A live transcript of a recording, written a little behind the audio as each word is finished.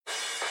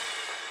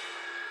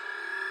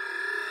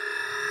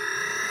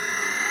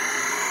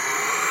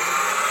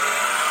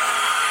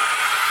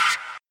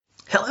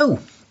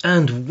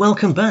And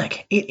welcome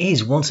back. It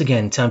is once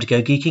again time to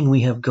go geeking.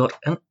 We have got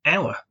an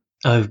hour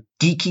of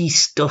geeky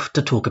stuff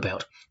to talk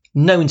about.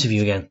 No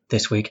interview again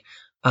this week.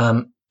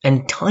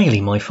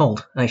 Entirely my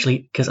fault, actually,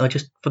 because I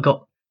just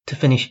forgot to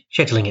finish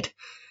scheduling it.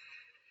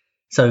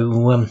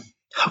 So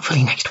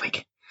hopefully next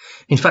week.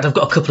 In fact, I've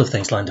got a couple of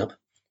things lined up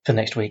for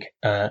next week,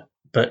 but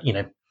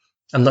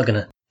I'm not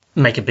going to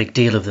make a big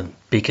deal of them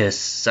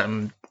because,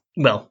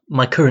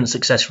 my current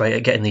success rate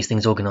at getting these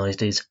things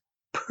organised is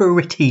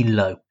pretty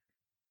low.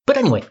 But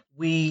anyway,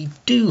 we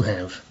do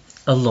have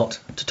a lot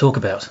to talk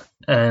about,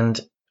 and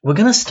we're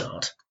going to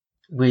start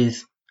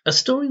with a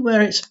story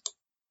where it's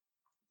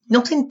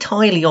not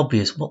entirely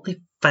obvious what the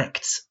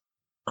facts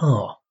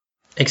are,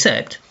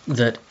 except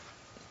that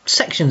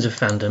sections of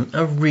fandom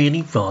are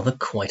really rather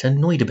quite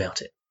annoyed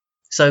about it.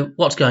 So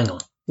what's going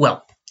on?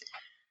 Well,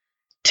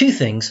 two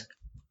things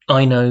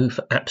I know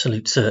for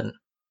absolute certain.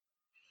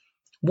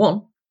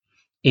 One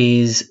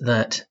is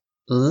that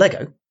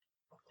LEGO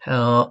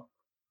are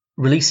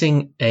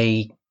releasing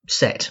a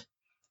set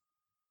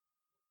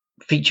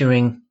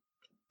featuring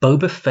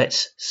Boba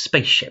Fett's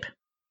spaceship.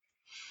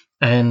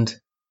 And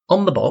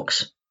on the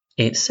box,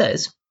 it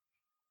says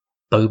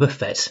Boba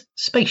Fett's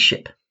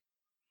spaceship.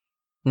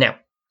 Now,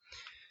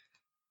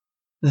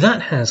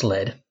 that has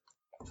led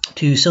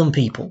to some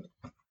people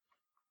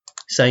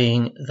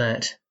saying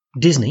that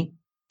Disney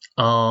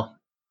are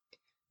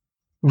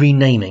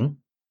renaming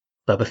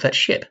Boba Fett's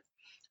ship,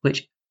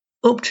 which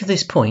up to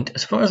this point,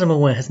 as far as I'm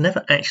aware, has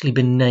never actually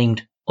been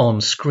named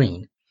on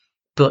screen,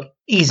 but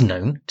is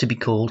known to be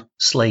called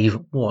Slave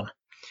One.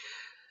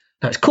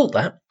 Now, it's called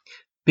that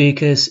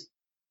because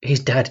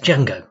his dad,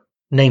 Django,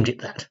 named it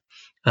that.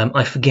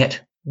 I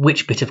forget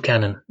which bit of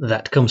canon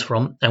that comes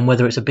from, and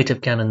whether it's a bit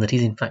of canon that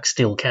is in fact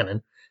still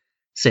canon,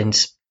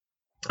 since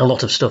a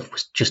lot of stuff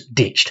was just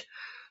ditched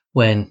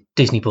when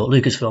Disney bought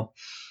Lucasfilm.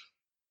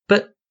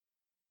 But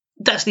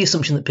that's the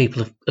assumption that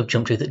people have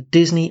jumped to, that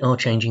Disney are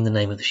changing the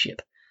name of the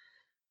ship.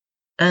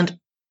 And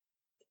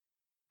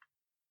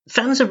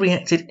fans have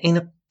reacted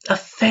in a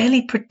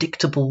fairly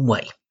predictable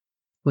way,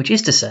 which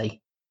is to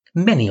say,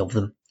 many of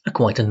them are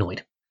quite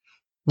annoyed.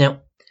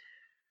 Now,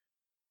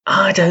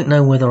 I don't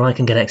know whether I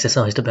can get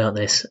exercised about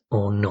this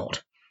or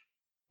not,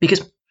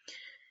 because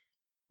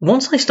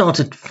once I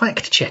started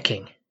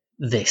fact-checking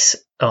this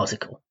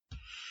article,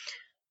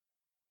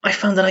 I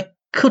found that I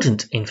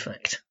couldn't, in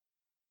fact,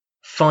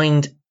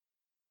 find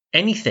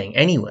anything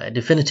anywhere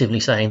definitively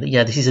saying that,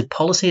 yeah, this is a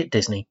policy at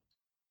Disney,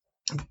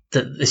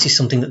 that this is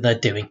something that they're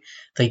doing.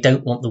 They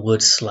don't want the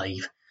word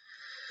slave.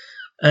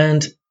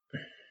 And,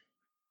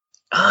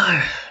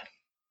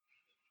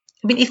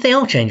 if they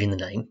are changing the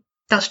name,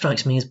 that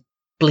strikes me as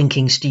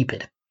blinking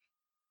stupid.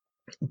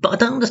 But I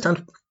don't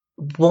understand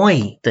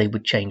why they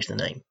would change the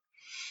name.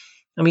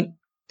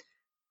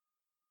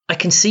 I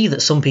can see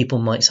that some people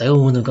might say,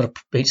 oh,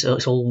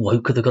 it's all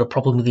woke, they've got a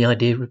problem with the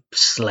idea of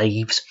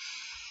slaves.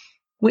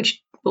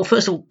 Which, well,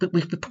 first of all,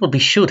 we probably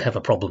should have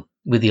a problem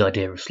with the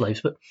idea of slaves,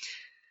 but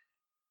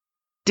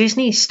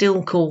Disney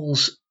still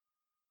calls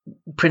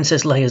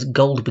Princess Leia's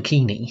gold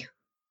bikini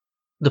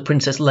the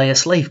Princess Leia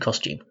slave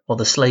costume, or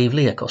the Slave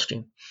Leia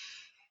costume.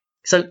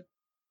 So,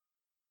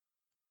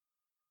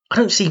 I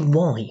don't see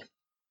why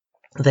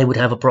they would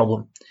have a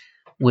problem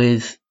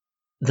with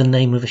the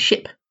name of a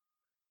ship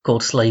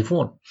called Slave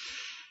One.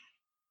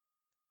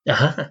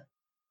 Aha,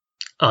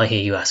 I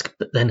hear you ask,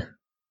 but then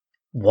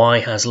why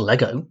has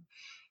LEGO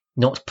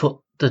not put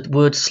the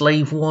word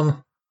Slave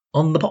One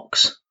on the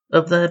box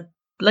of their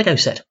LEGO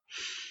set?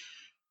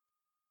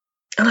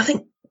 And I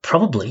think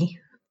probably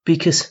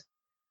because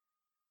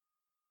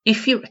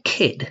if you're a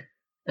kid,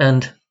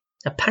 and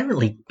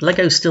apparently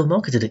LEGO's still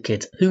marketed at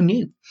kids, who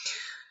knew?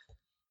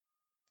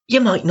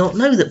 You might not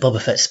know that Boba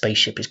Fett's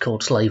spaceship is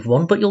called Slave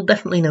One, but you'll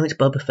definitely know it's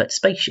Boba Fett's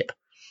spaceship.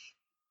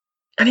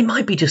 And it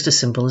might be just as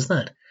simple as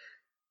that.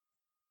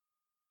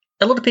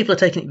 A lot of people are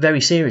taking it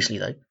very seriously,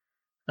 though.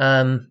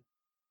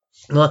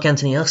 Mark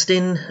Anthony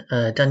Austin,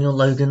 Daniel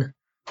Logan,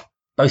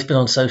 both been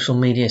on social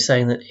media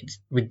saying that it's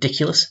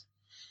ridiculous.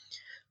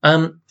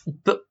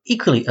 But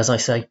equally, as I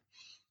say,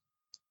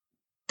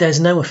 there's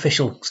no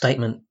official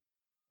statement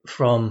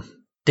from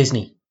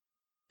Disney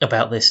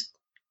about this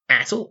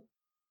at all.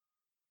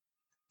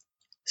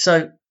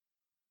 So,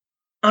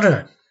 I don't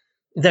know.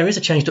 There is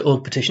a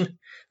Change.org petition.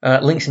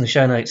 Links in the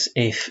show notes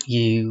if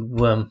you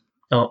are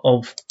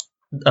of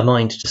a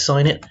mind to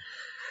sign it.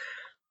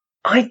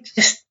 I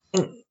just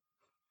think,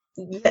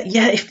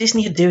 yeah, if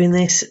Disney are doing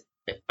this,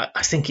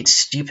 I think it's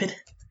stupid.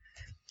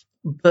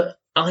 But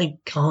I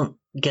can't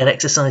get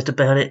exercised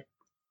about it.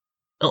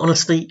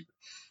 Honestly,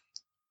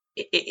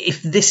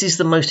 if this is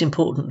the most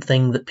important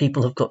thing that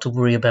people have got to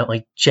worry about,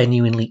 I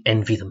genuinely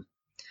envy them.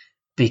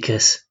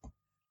 Because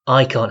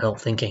I can't help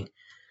thinking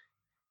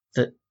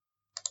that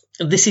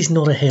this is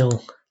not a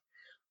hill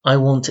I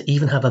want to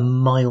even have a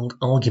mild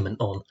argument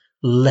on,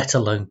 let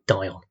alone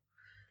die on.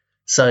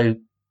 So,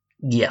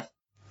 yeah.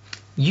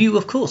 You,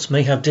 of course,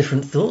 may have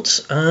different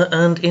thoughts,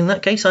 and in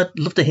that case, I'd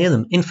love to hear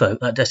them.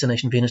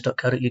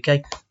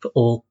 info@destinationvenus.co.uk for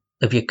all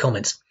of your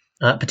comments.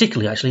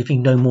 particularly, actually, if you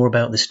know more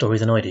about this story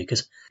than I do,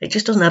 because it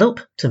just doesn't add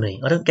up to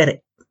me. I don't get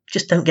it.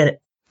 Just don't get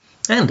it.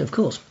 And, of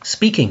course,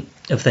 speaking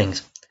of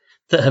things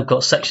that have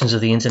got sections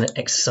of the internet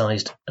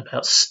exercised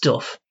about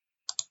stuff,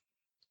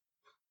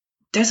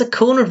 there's a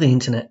corner of the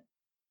internet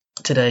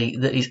today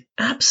that is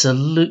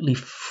absolutely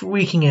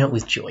freaking out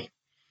with joy.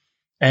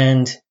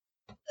 And,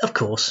 of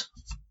course,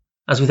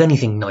 as with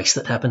anything nice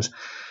that happens,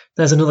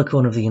 there's another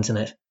corner of the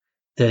internet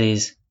that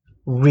is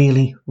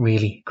really,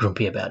 really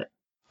grumpy about it.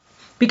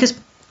 Because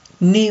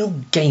Neil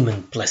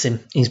Gaiman, bless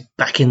him, is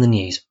back in the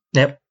news.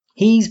 Now,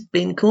 he's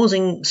been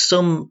causing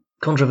some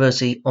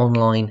controversy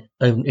online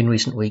in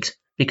recent weeks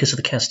because of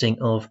the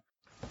casting of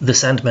the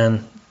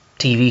Sandman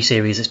TV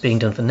series that's being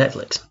done for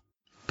Netflix.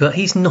 But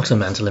he's not a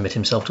man to limit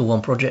himself to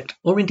one project,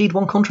 or indeed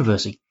one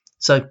controversy.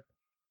 So,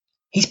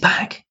 he's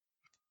back.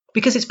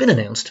 Because it's been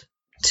announced,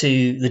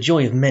 to the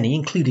joy of many,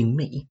 including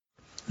me,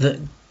 that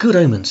Good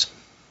Omens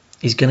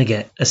is going to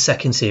get a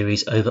second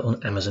series over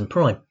on Amazon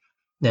Prime.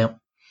 Now,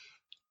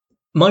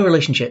 my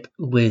relationship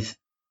with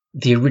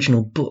the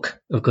original book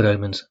of Good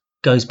Omens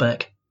goes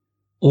back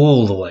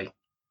all the way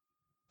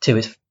to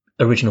its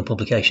original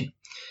publication.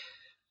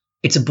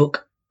 It's a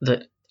book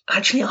that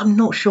actually I'm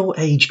not sure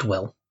aged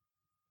well,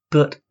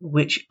 but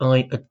which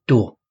I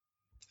adore,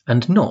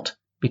 and not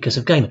because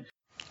of Gaiman.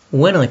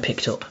 When I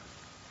picked up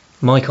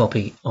my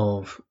copy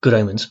of Good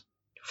Omens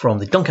from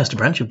the Doncaster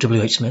branch of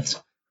W.H.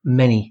 Smith's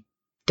many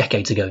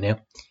decades ago now,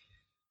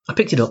 I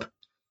picked it up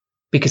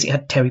because it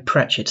had Terry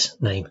Pratchett's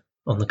name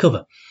on the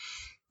cover.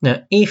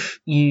 Now, if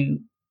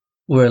you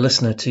were a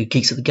listener to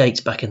Geeks at the Gates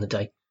back in the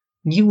day,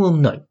 you will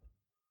know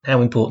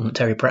how important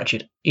Terry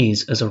Pratchett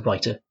is as a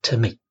writer to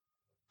me.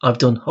 I've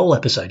done whole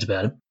episodes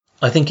about him.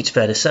 I think it's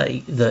fair to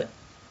say that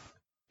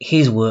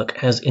his work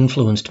has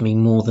influenced me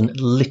more than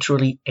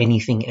literally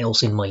anything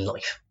else in my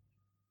life.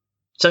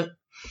 So,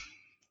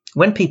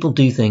 when people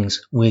do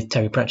things with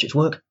Terry Pratchett's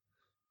work,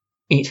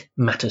 it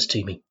matters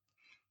to me.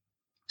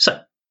 So,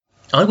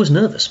 I was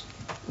nervous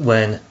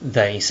when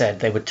they said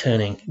they were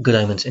turning Good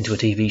Omens into a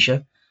TV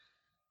show,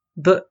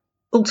 but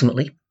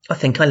ultimately, I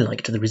think I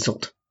liked the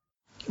result.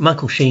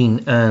 Michael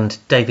Sheen and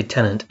David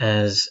Tennant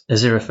as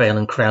Aziraphale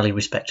and Crowley,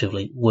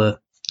 respectively, were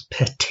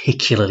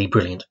particularly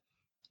brilliant.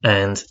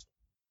 And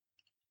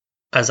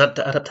as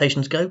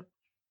adaptations go,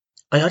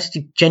 I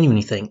actually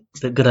genuinely think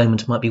that Good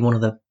Omens might be one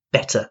of the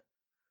better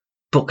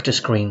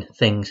book-to-screen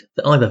things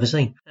that I've ever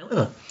seen.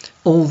 However,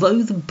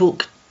 although the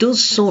book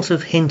does sort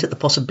of hint at the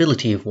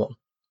possibility of one,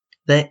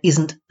 there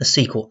isn't a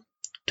sequel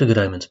to Good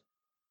Omens.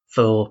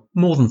 For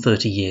more than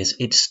 30 years,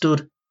 it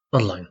stood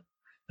alone,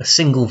 a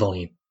single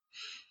volume.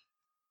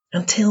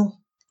 Until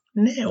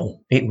now,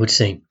 it would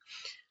seem.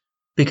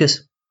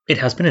 Because it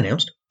has been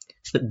announced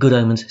that Good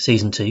Omens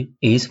Season 2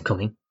 is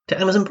coming to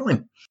Amazon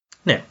Prime.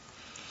 Now,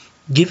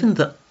 given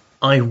that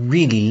I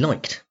really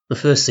liked the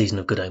first season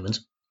of Good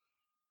Omens,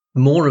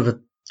 more of a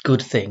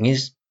good thing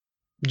is,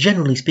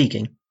 generally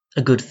speaking,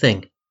 a good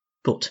thing.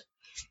 But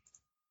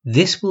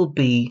this will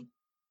be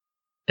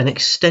an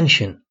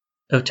extension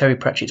of Terry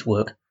Pratchett's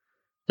work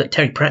that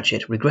Terry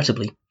Pratchett,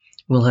 regrettably,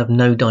 will have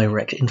no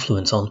direct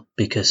influence on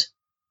because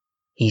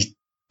he's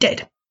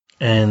dead.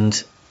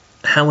 And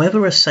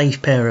however a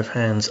safe pair of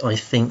hands I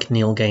think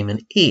Neil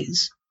Gaiman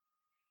is,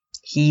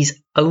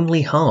 he's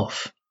only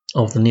half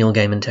of the Neil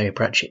Gaiman Terry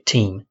Pratchett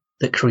team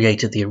that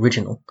created the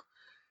original.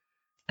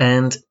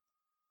 And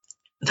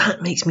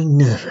that makes me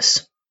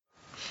nervous.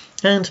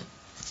 And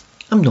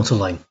I'm not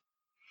alone.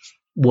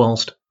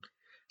 Whilst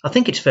I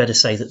think it's fair to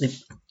say that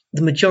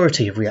the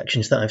majority of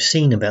reactions that I've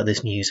seen about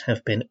this news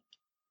have been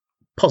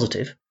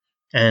positive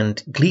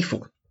and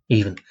gleeful,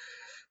 even,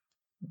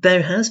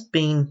 there has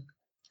been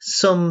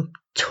some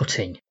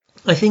tutting.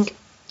 I think,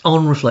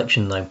 on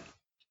reflection though,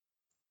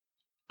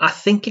 I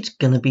think it's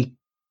going to be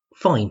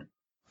fine.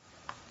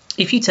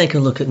 If you take a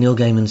look at Neil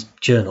Gaiman's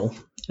journal,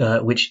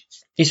 which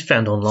is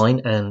found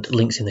online and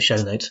links in the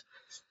show notes,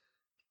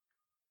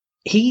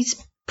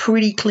 he's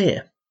pretty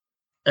clear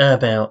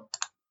about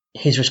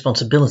his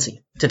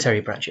responsibility to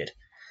Terry Pratchett.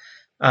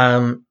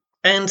 And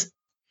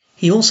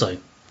he also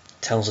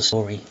tells a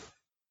story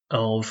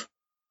of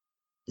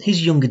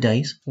his younger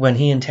days when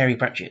he and Terry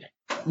Pratchett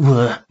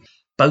were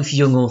both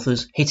young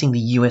authors hitting the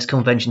US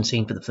convention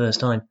scene for the first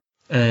time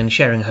and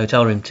sharing a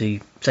hotel room to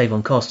save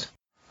on cost.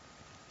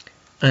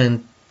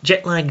 And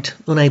jet-lagged,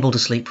 unable to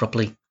sleep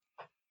properly,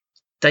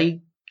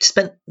 they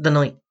spent the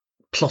night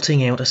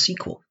plotting out a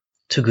sequel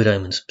to Good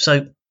Omens.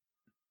 So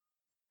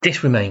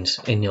this remains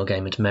in Neil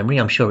Gaiman's memory.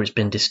 I'm sure it's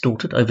been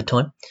distorted over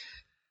time.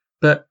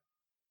 But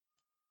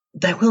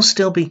there will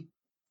still be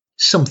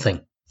something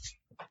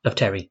of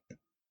Terry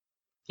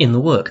in the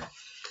work.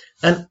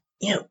 And,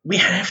 we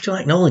have to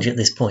acknowledge at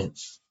this point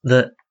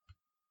that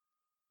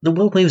the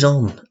world moves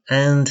on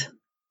and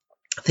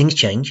things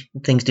change,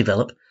 things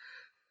develop.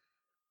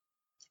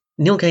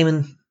 Neil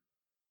Gaiman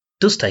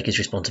does take his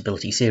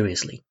responsibility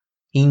seriously.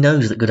 He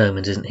knows that Good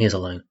Omens isn't his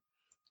alone.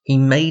 He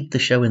made the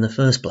show in the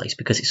first place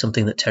because it's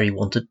something that Terry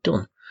wanted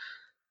done.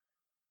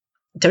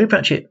 Terry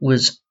Pratchett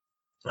was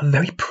a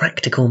very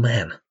practical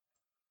man,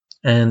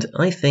 and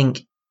I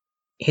think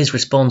his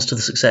response to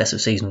the success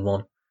of Season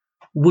 1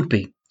 would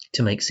be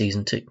to make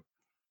Season 2.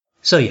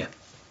 So yeah,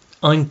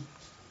 I'm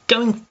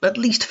going, at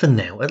least for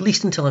now, at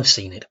least until I've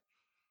seen it,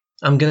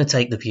 I'm going to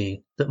take the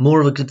view that more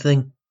of a good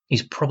thing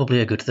is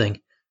probably a good thing,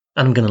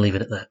 and I'm going to leave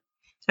it at that.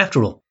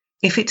 After all,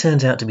 if it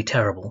turns out to be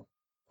terrible,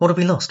 what have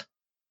we lost?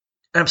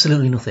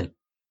 Absolutely nothing.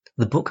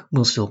 The book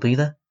will still be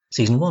there.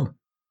 Season 1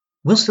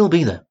 will still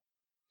be there.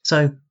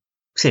 So,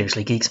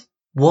 seriously, geeks,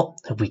 what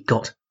have we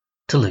got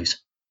to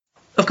lose?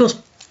 Of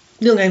course,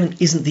 Neil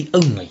Gaiman isn't the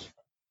only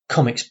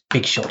comics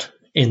big shot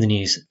in the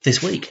news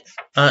this week.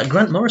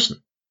 Grant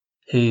Morrison,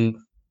 who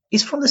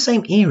is from the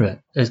same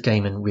era as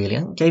Gaiman, really.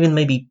 Gaiman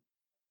maybe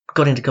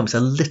got into comics a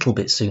little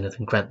bit sooner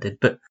than Grant did,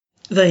 but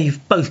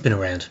they've both been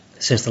around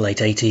since the late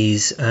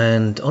 80s,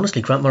 and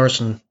honestly, Grant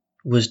Morrison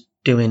was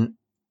doing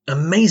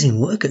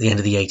amazing work at the end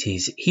of the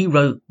 80s. He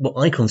wrote what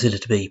I consider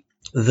to be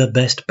the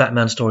best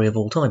Batman story of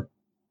all time,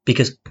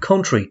 because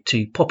contrary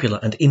to popular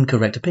and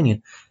incorrect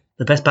opinion,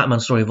 the best Batman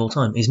story of all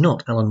time is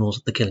not Alan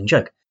Moore's The Killing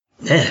Joke.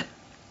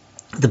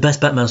 The best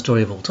Batman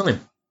story of all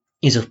time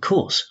is, of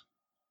course,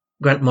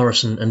 Grant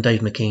Morrison and Dave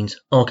McKean's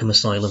Arkham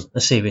Asylum,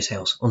 A Serious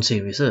House on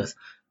Serious Earth,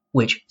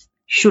 which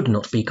should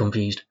not be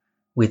confused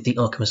with the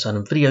Arkham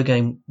Asylum video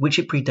game, which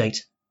it predates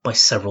by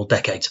several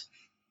decades.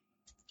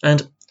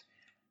 And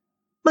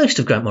most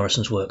of Grant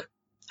Morrison's work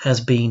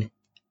has been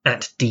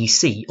at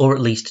DC, or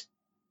at least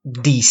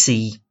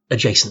DC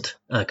adjacent,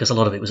 because a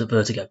lot of it was at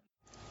Vertigo.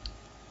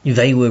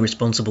 They were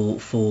responsible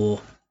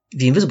for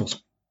The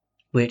Invisibles,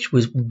 which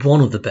was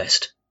one of the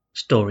best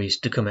stories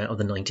to come out of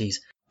the 90s.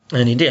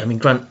 And he did. I mean,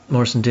 Grant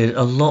Morrison did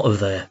a lot of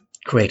their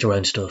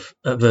creator-owned stuff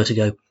at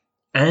Vertigo,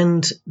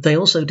 and they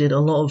also did a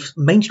lot of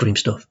mainstream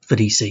stuff for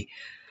DC.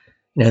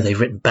 You know, they've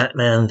written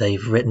Batman,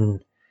 they've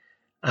written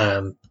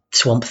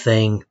Swamp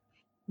Thing,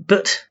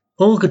 but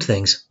all good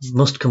things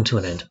must come to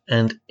an end,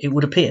 and it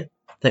would appear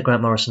that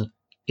Grant Morrison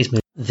is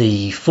moving.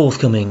 The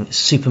forthcoming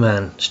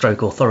Superman /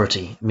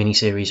 Authority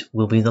miniseries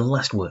will be the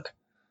last work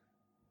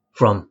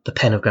from the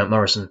pen of Grant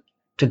Morrison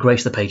to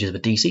grace the pages of a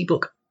DC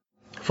book,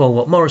 for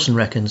what Morrison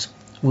reckons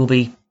will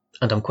be,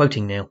 and I'm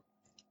quoting now,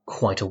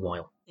 quite a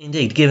while.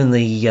 Indeed, given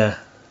the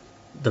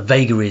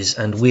vagaries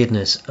and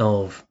weirdness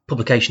of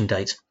publication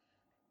dates,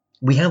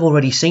 we have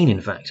already seen, in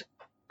fact,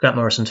 Grant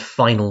Morrison's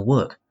final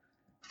work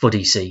for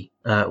DC,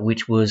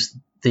 which was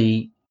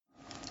the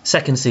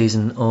second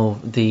season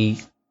of the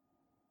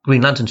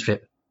Green Lantern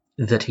strip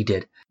that he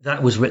did.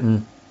 That was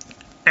written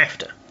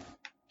after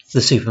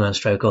the Superman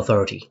 /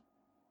 Authority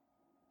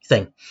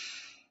thing.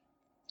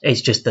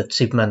 It's just that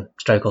Superman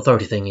 /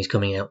 Authority thing is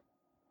coming out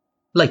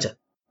later.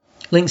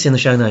 Links in the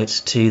show notes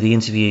to the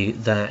interview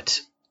that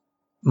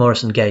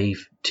Morrison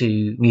gave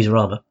to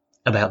Newsarama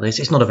about this.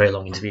 It's not a very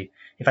long interview.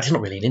 In fact, it's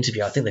not really an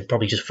interview. I think they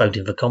probably just phoned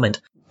in for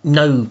comment.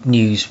 No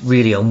news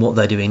really on what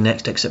they're doing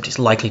next, except it's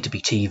likely to be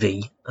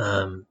TV.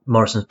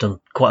 Morrison's done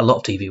quite a lot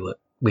of TV work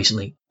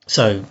recently.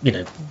 So, you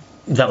know,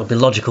 that would be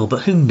logical.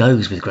 But who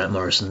knows with Grant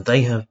Morrison?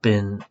 They have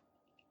been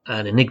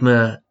an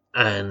enigma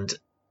and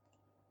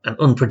an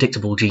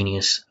unpredictable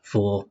genius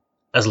for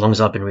as long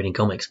as I've been reading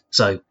comics.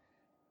 So,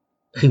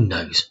 who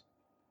knows?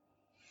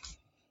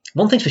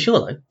 One thing's for sure,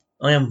 though.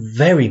 I am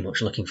very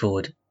much looking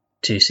forward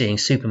to seeing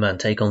Superman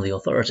take on the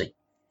Authority.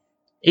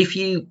 If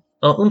you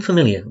are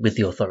unfamiliar with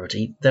the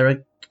Authority,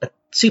 they're a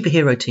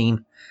superhero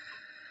team.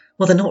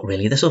 Well, they're not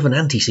really. They're sort of an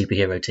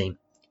anti-superhero team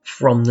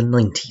from the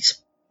 90s.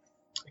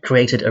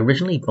 Created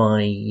originally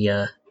by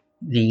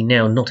the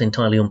now not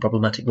entirely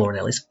unproblematic Warren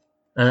Ellis,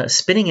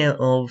 spinning out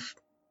of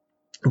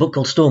a book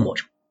called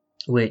Stormwatch,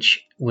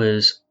 which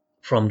was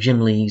from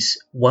Jim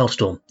Lee's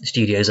Wildstorm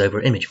studios over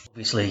at Image.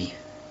 Obviously,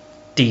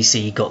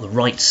 DC got the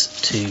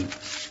rights to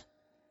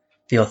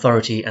the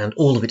Authority and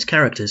all of its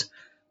characters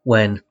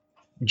when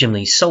Jim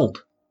Lee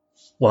sold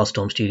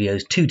Wildstorm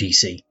Studios to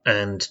DC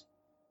and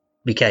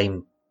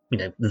became, you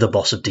know, the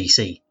boss of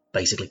DC,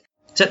 basically.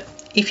 So,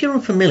 if you're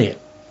unfamiliar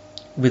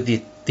with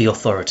the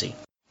Authority,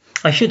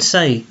 I should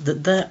say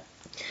that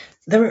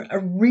they're a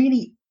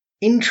really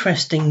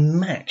interesting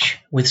match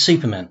with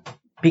Superman,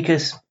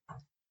 because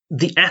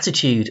the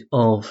attitude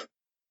of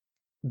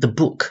the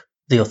book,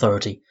 The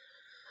Authority,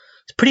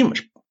 is pretty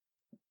much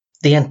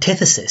the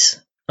antithesis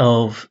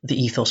of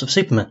the ethos of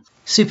Superman.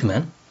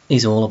 Superman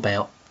is all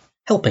about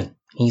helping.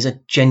 He's a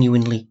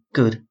genuinely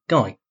good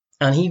guy,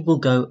 and he will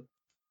go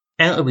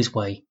out of his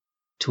way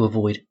to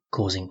avoid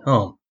causing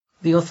harm.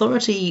 The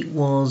Authority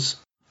was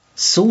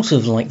sort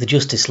of like the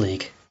Justice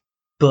League,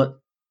 but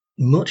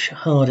much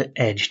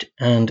harder-edged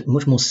and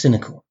much more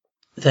cynical.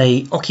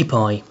 They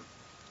occupy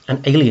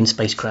an alien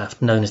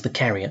spacecraft known as the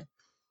Carrier,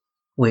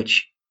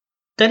 which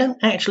they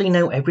don't actually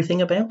know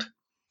everything about,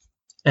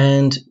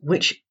 and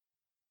which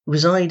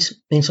resides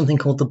in something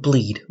called the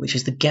Bleed, which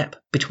is the gap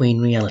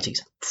between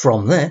realities.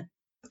 From there,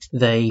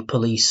 they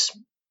police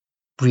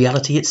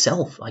reality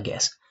itself, I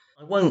guess.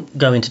 I won't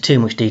go into too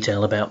much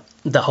detail about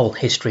the whole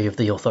history of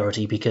the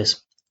Authority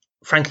because,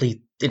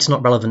 frankly, it's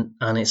not relevant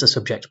and it's a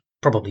subject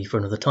probably for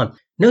another time.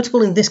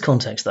 Notable in this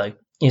context, though,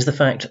 is the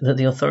fact that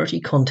the Authority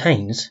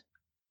contains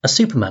a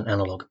Superman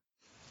analogue.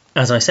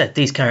 As I said,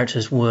 these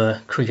characters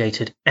were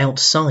created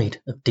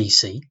outside of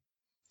DC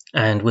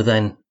and were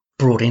then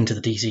brought into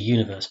the DC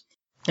universe.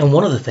 And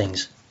one of the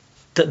things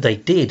that they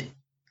did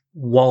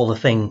while the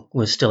Thing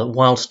was still at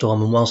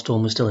Wildstorm and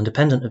Wildstorm was still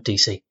independent of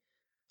DC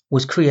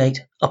was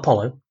create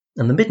Apollo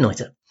and the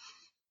Midnighter.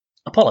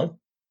 Apollo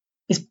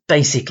is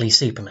basically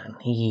Superman.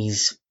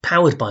 He's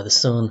powered by the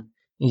sun.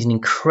 He's an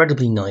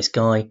incredibly nice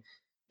guy.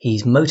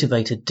 He's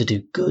motivated to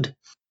do good.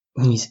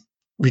 He's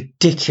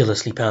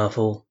ridiculously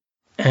powerful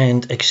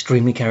and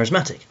extremely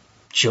charismatic,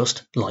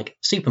 just like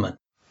Superman.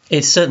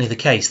 It's certainly the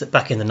case that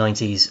back in the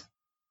 90s,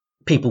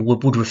 people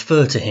would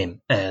refer to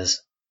him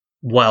as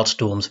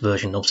Wildstorm's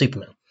version of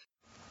Superman.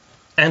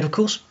 And of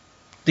course,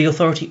 the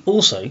Authority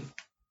also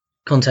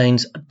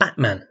contains a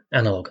Batman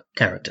analog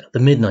character, the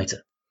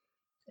Midnighter.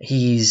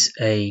 He's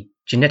a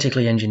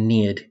genetically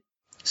engineered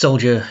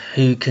soldier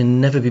who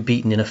can never be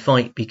beaten in a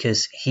fight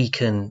because he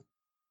can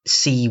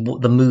see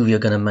what the move you're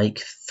going to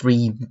make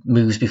 3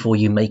 moves before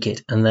you make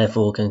it, and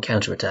therefore can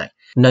counterattack.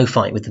 No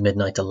fight with the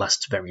Midnighter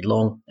lasts very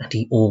long, and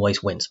he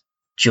always wins,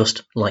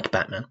 just like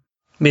Batman.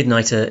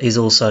 Midnighter is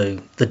also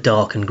the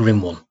dark and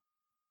grim one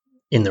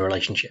in the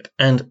relationship,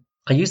 and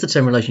I use the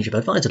term relationship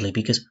advisedly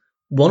because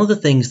one of the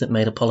things that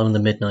made Apollo and the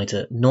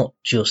Midnighter not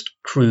just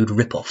crude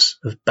rip-offs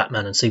of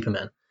Batman and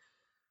Superman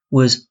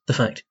was the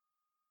fact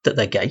that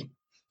they're gay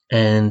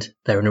and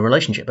they're in a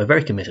relationship, a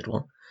very committed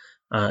one.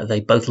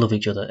 They both love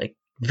each other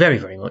very,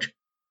 very much,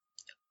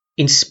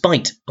 in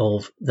spite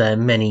of their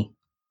many,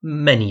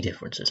 many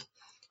differences.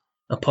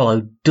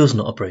 Apollo does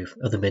not approve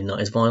of the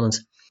Midnighter's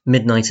violence.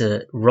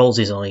 Midnighter rolls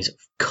his eyes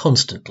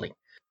constantly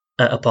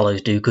at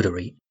Apollo's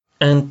do-goodery,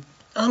 and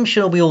I'm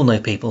sure we all know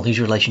people whose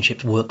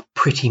relationships work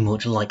pretty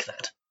much like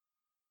that.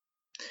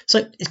 So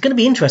it's going to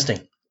be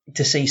interesting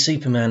to see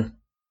Superman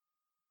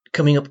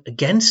coming up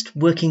against,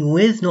 working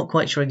with, not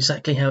quite sure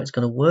exactly how it's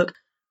going to work,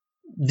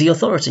 the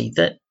Authority.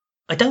 That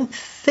I don't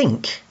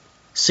think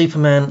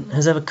Superman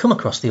has ever come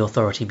across the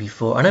Authority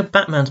before. I know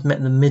Batman's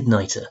met the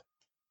Midnighter,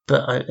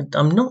 but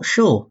I'm not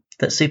sure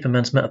that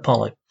Superman's met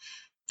Apollo.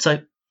 So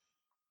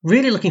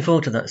really looking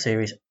forward to that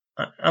series.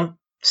 I'm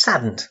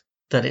saddened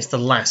that it's the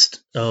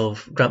last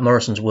of Grant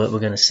Morrison's work we're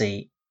going to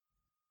see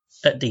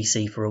at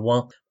DC for a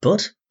while,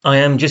 but I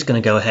am just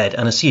going to go ahead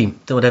and assume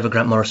that whatever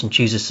Grant Morrison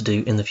chooses to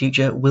do in the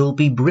future will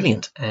be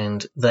brilliant,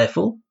 and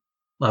therefore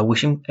I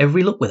wish him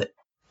every luck with it.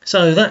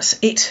 So that's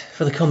it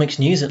for the comics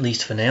news, at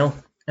least for now,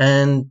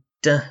 and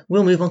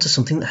we'll move on to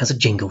something that has a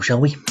jingle, shall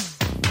we?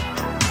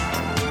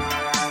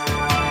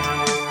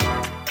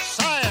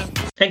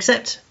 Science!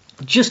 Except,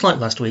 just like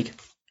last week,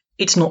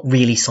 it's not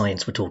really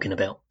science we're talking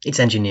about, it's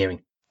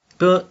engineering.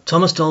 But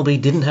Thomas Dolby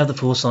didn't have the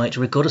foresight to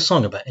record a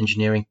song about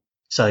engineering,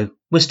 so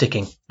we're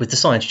sticking with the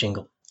science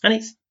jingle. And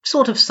it's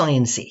sort of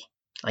science-y,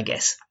 I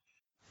guess.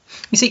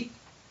 You see,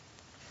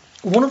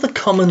 one of the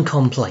common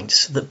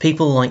complaints that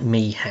people like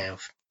me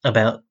have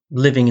about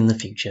living in the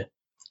future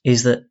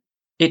is that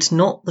it's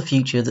not the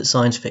future that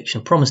science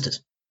fiction promised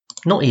us.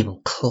 Not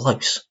even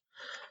close.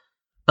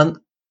 And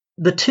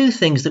the two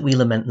things that we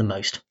lament the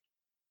most,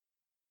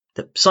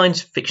 that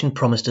science fiction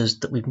promised us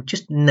that we've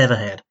just never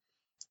had,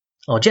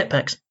 are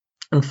jetpacks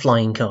and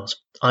flying cars.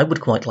 I would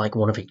quite like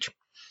one of each.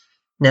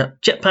 Now,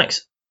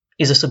 jetpacks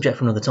is a subject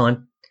for another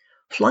time.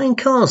 Flying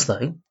cars,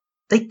 though,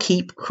 they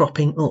keep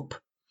cropping up.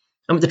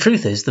 I mean, the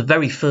truth is, the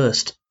very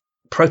first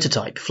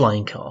prototype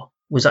flying car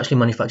was actually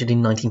manufactured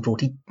in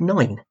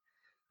 1949.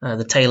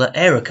 The Taylor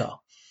Aerocar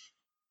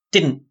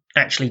didn't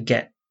actually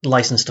get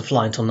licensed to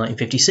fly until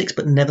 1956,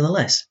 but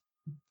nevertheless,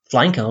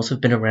 flying cars have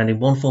been around in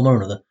one form or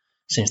another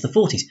since the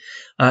 40s.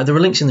 There are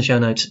links in the show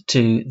notes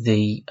to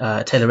the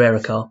Taylor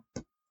Aerocar.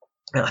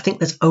 I think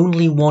there's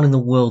only one in the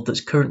world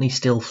that's currently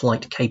still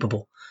flight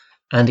capable,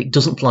 and it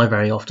doesn't fly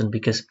very often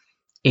because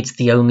it's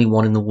the only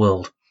one in the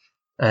world,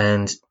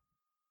 and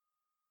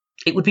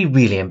it would be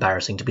really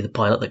embarrassing to be the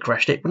pilot that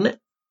crashed it, wouldn't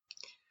it?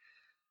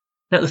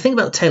 Now, the thing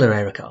about the Taylor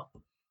Aerocar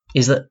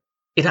is that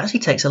it actually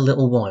takes a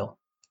little while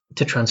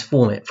to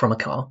transform it from a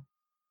car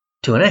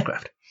to an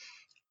aircraft.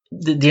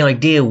 The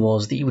idea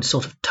was that you would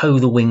sort of tow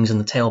the wings and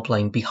the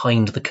tailplane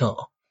behind the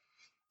car,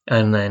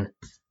 and then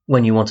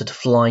when you wanted to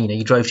fly,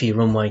 you drove to your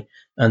runway,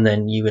 and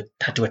then you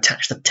had to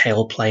attach the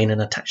tailplane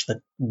and attach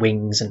the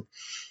wings and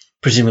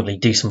presumably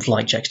do some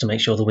flight checks to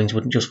make sure the wings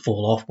wouldn't just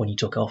fall off when you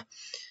took off.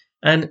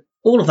 And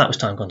all of that was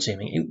time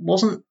consuming. It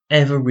wasn't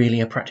ever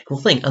really a practical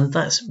thing, and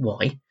that's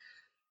why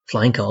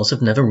flying cars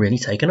have never really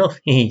taken off.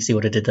 See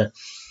what I did there?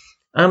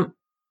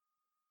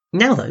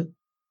 Now, though,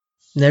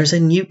 there's a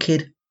new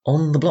kid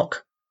on the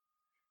block.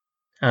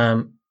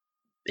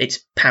 It's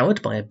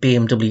powered by a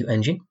BMW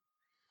engine,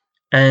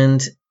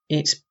 and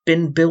it's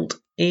been built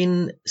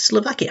in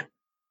Slovakia.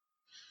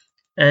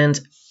 And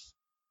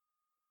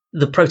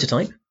the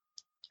prototype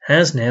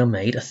has now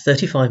made a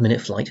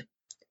 35-minute flight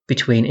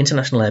between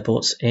international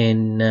airports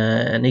in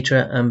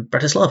Nitra and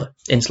Bratislava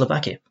in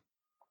Slovakia.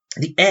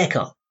 The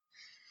aircar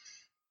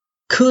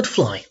could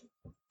fly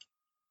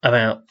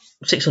about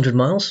 600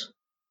 miles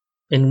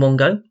in one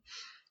go.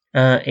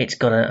 It's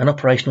got an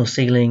operational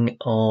ceiling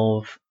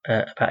of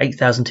about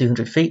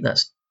 8,200 feet.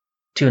 That's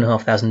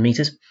 2,500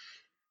 meters.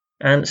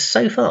 And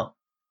so far,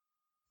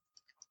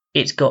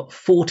 it's got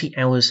 40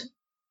 hours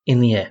in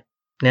the air.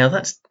 Now,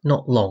 that's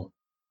not long.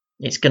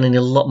 It's going to need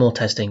a lot more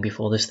testing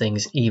before this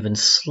thing's even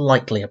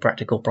slightly a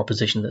practical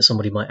proposition that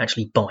somebody might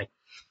actually buy.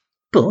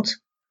 But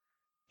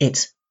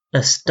it's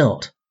a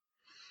start.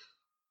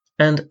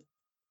 And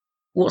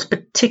what's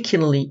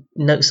particularly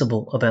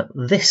noticeable about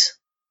this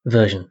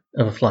version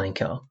of a flying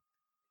car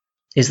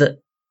is that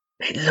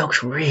it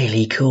looks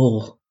really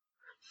cool.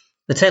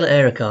 The Taylor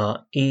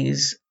Aerocar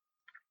is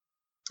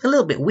a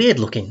little bit weird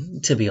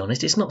looking, to be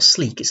honest. It's not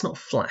sleek, it's not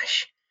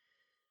flash.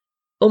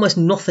 Almost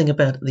nothing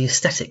about the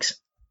aesthetics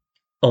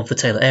of the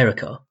Taylor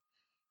Aerocar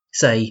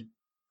say,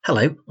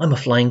 hello, I'm a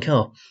flying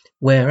car.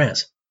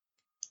 Whereas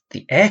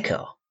the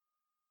Aircar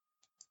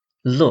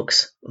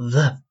looks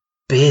the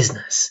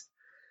business.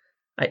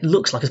 It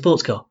looks like a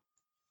sports car.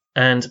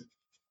 And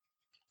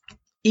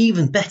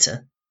even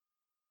better,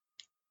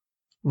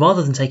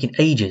 rather than taking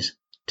ages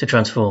to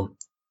transform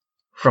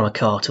from a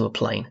car to a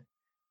plane,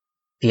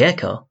 the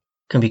Aircar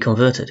can be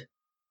converted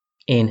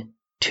in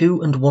 2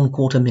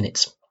 1/4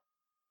 minutes.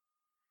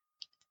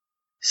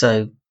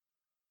 So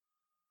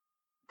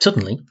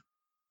suddenly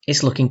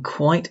it's looking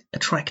quite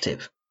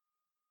attractive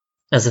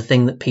as a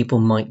thing that people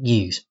might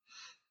use.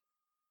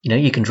 You know,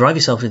 you can drive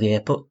yourself to the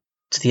airport,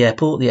 the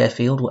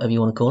airfield, whatever you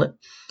want to call it.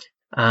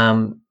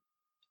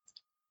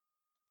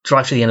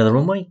 Drive to the end of the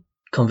runway,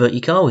 convert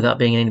your car without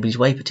being in anybody's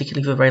way,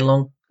 particularly for a very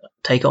long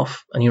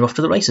takeoff, and you're off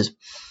to the races.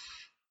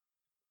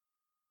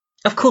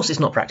 Of course, it's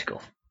not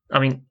practical. I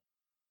mean,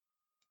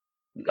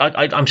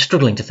 I'm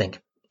struggling to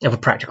think of a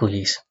practical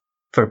use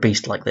for a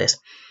beast like this.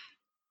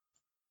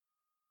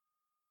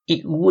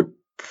 It would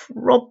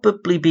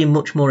probably be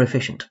much more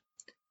efficient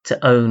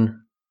to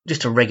own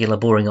just a regular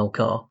boring old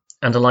car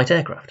and a light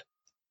aircraft.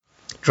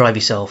 Drive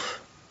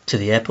yourself to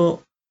the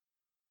airport,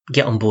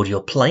 get on board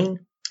your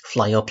plane,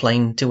 fly your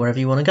plane to wherever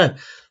you want to go.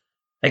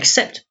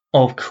 Except,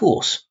 of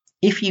course,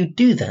 if you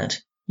do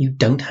that, you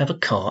don't have a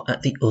car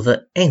at the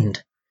other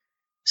end.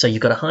 So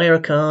you've got to hire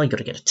a car, you've got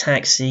to get a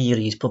taxi, you've got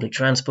to use public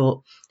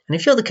transport. And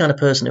if you're the kind of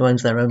person who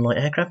owns their own light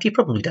aircraft, you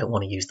probably don't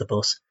want to use the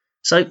bus.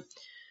 So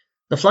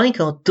the flying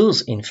car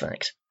does, in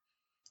fact,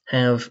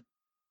 have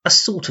a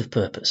sort of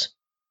purpose.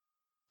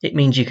 It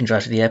means you can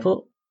drive to the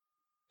airport,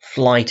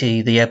 fly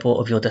to the airport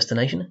of your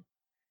destination,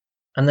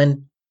 and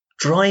then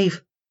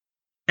drive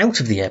out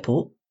of the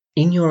airport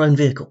in your own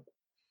vehicle.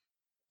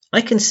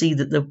 I can see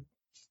that there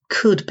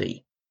could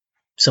be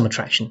some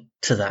attraction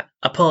to that.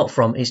 Apart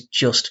from it's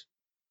just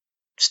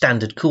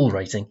standard cool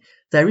rating,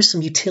 there is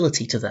some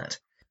utility to that.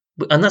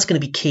 And that's going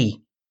to be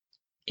key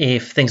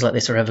if things like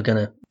this are ever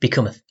going to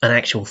become an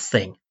actual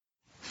thing.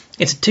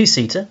 It's a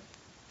two-seater,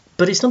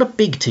 but it's not a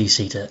big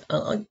two-seater.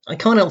 I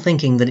can't help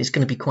thinking that it's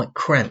going to be quite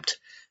cramped.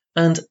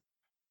 And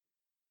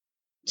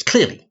it's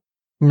clearly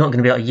not going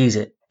to be able to use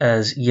it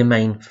as your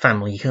main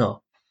family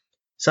car.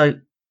 So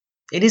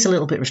it is a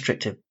little bit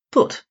restrictive.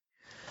 But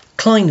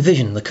Klein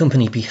Vision, the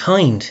company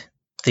behind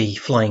the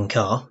flying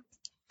car,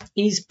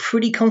 is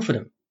pretty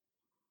confident.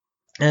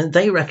 And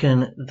they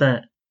reckon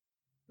that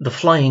the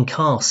flying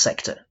car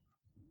sector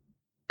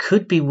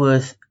could be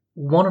worth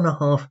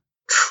 $1.5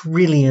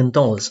 trillion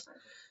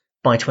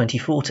by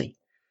 2040.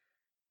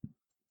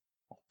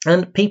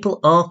 And people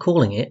are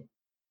calling it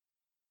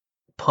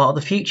part of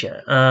the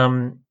future.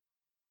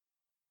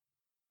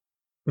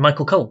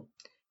 Michael Cole,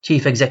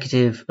 chief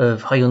executive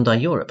of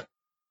Hyundai Europe,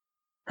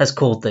 has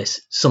called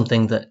this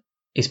something that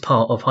is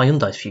part of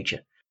Hyundai's future.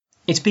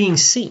 It's being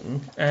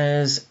seen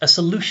as a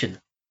solution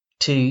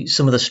to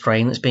some of the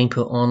strain that's being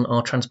put on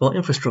our transport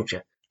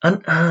infrastructure.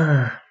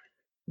 And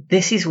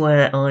this is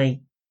where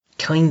I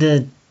kind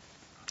of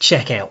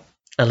check out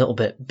a little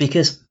bit,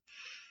 because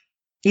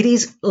it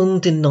is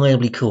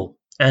undeniably cool.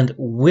 And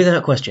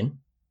without question,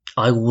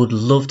 I would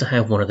love to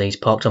have one of these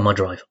parked on my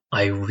drive.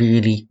 I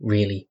really,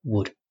 really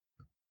would.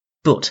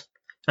 But,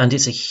 and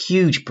it's a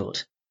huge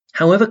but,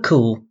 however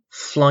cool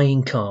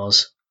flying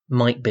cars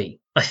might be,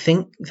 I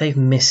think they've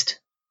missed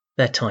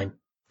their time.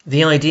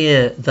 The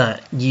idea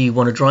that you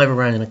want to drive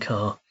around in a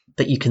car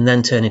that you can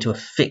then turn into a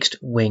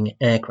fixed-wing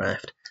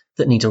aircraft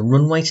that needs a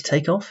runway to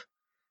take off,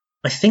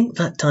 I think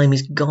that time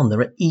is gone. There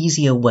are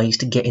easier ways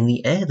to get in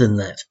the air than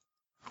that.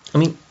 I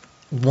mean,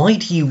 why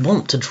do you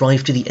want to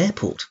drive to the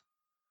airport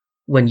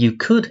when you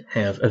could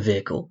have a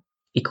vehicle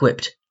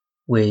equipped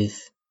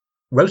with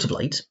rotor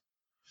blades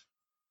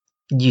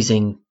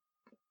using,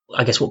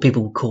 I guess, what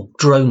people would call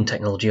drone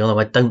technology, although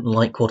I don't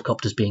like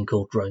quadcopters being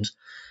called drones.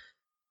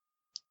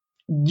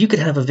 You could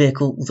have a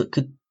vehicle that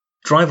could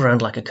drive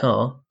around like a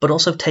car, but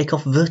also take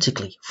off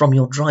vertically from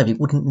your drive. It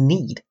wouldn't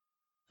need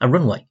a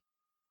runway.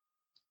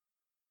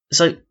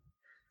 So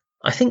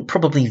I think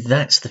probably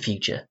that's the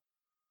future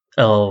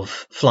of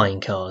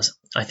flying cars.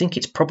 I think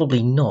it's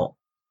probably not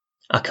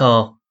a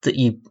car that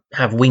you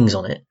have wings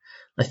on it.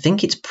 I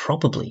think it's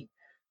probably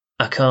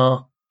a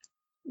car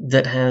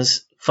that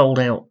has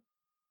fold-out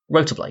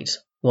rotor blades,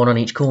 one on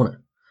each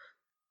corner,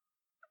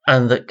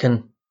 and that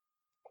can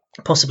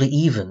possibly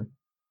even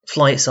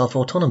fly itself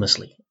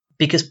autonomously.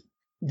 Because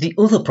The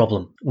other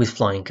problem with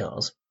flying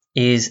cars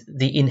is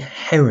the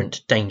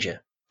inherent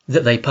danger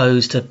that they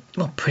pose to,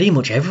 well, pretty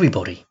much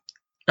everybody.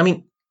 I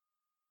mean,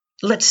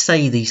 let's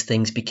say these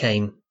things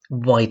became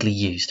widely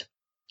used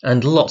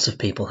and lots of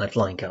people had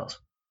flying cars.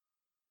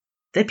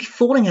 They'd be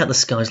falling out the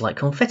skies like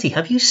confetti.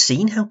 Have you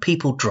seen how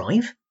people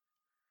drive?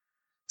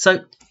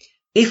 So,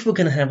 if we're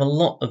going to have a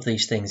lot of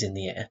these things in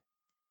the air,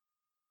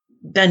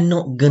 they're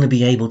not going to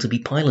be able to be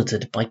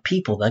piloted by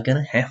people. They're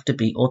going to have to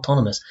be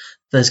autonomous.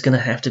 There's going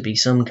to have to be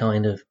some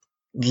kind of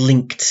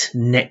linked,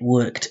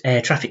 networked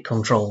air traffic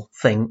control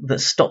thing that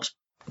stops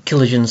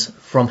collisions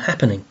from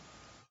happening.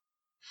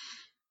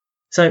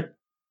 So,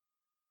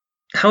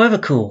 however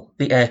cool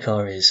the air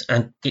car is,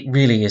 and it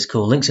really is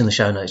cool, links in the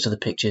show notes to the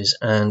pictures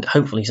and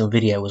hopefully some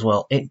video as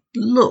well, it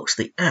looks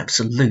the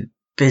absolute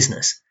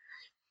business.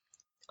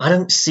 I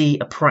don't see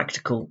a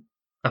practical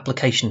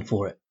application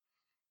for it.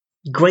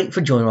 Great for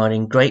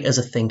joyriding, great as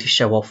a thing to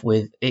show off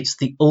with, it's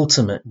the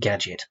ultimate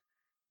gadget,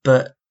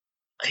 but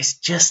it's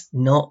just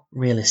not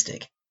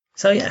realistic.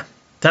 So yeah,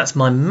 that's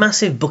my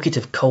massive bucket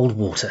of cold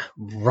water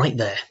right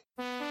there.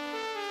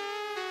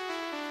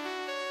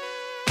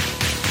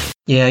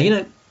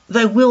 Yeah,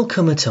 there will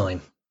come a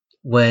time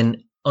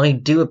when I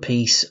do a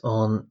piece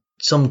on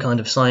some kind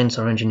of science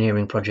or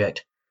engineering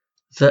project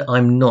that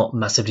I'm not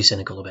massively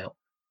cynical about.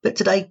 But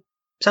today,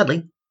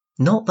 sadly,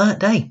 not that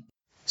day.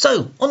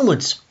 So,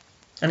 onwards!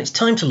 And it's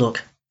time to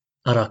look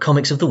at our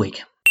comics of the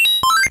week.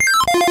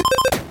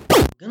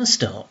 I'm going to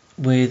start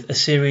with a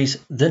series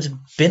that's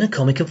been a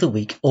comic of the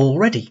week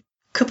already.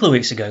 A couple of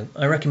weeks ago,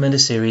 I recommended a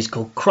series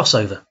called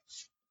Crossover,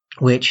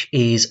 which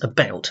is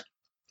about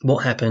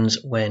what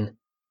happens when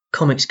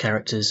comics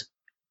characters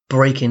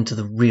break into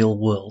the real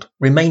world,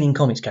 remaining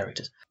comics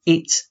characters.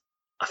 It's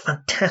a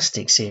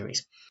fantastic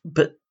series,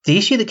 but the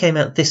issue that came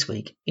out this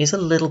week is a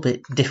little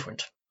bit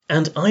different,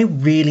 and I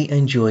really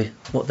enjoy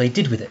what they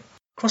did with it.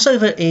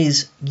 Crossover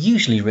is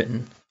usually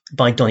written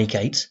by Donny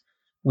Cates,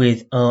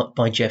 with art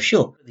by Jeff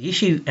Shaw. The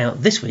issue out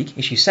this week,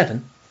 issue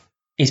 7,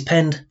 is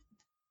penned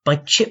by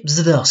Chip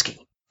Zdarsky.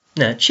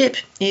 Now, Chip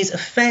is a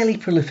fairly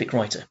prolific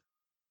writer,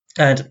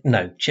 and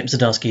no, Chip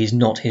Zdarsky is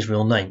not his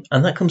real name,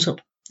 and that comes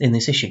up in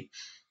this issue.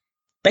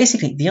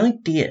 Basically, the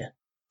idea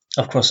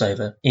of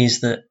Crossover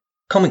is that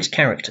comics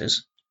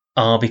characters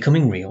are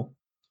becoming real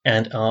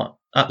and are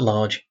at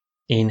large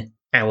in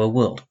our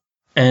world.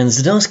 And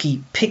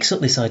Zdarsky picks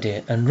up this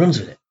idea and runs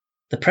with it.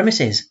 The premise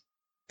is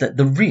that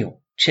the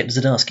real Chip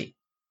Zdarsky,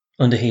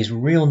 under his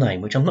real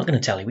name, which I'm not going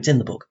to tell you, it's in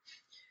the book,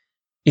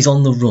 is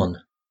on the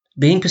run,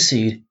 being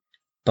pursued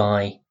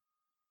by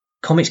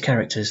comics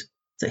characters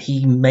that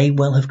he may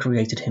well have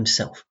created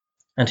himself,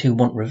 and who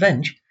want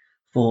revenge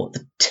for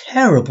the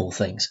terrible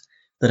things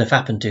that have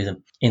happened to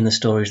them in the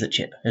stories that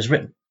Chip has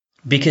written.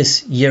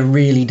 Because you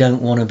really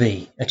don't want to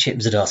be a Chip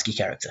Zdarsky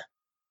character.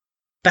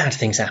 Bad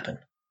things happen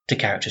to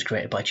characters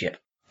created by Chip.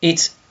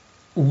 It's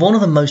one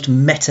of the most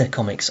meta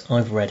comics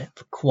I've read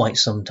for quite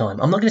some time.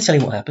 I'm not going to tell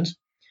you what happens.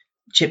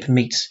 Chip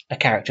meets a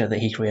character that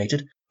he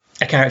created,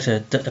 a character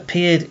that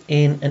appeared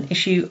in an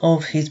issue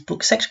of his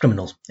book Sex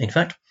Criminals, in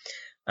fact,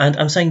 and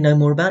I'm saying no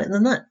more about it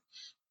than that.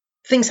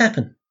 Things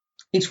happen.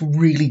 It's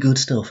really good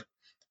stuff.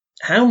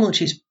 How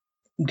much it's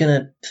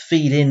going to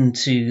feed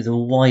into the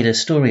wider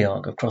story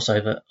arc of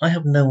Crossover, I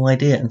have no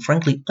idea, and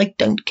frankly, I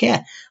don't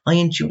care. I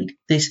enjoyed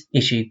this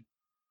issue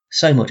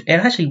so much. It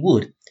actually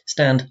would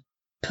stand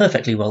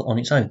perfectly well on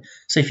its own.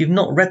 So if you've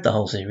not read the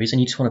whole series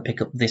and you just want to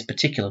pick up this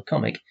particular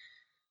comic,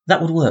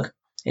 that would work.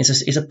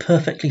 It's a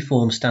perfectly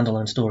formed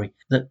standalone story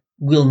that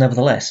will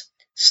nevertheless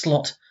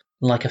slot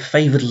like a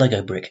favoured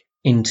Lego brick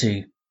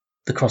into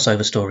the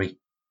Crossover story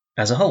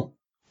as a whole.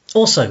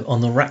 Also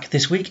on the rack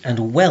this week,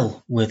 and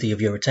well worthy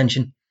of your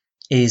attention,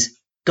 is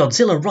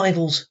Godzilla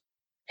Rivals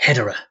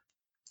Hedorah,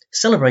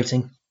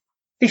 celebrating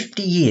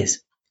 50 years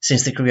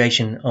since the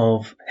creation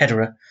of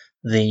Hedorah,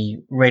 the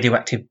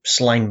radioactive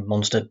slime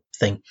monster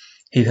thing,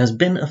 who has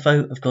been a foe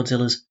of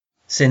Godzilla's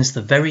since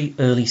the very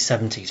early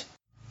 70s.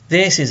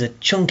 This is a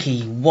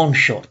chunky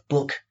one-shot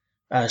book,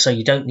 so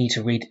you don't need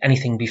to read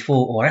anything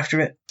before or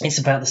after it. It's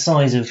about the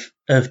size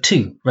of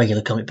 2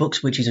 regular comic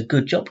books, which is a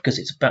good job because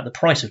it's about the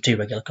price of 2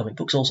 regular comic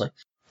books also.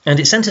 And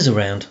it centres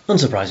around,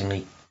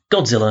 unsurprisingly,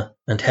 Godzilla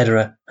and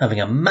Hedorah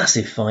having a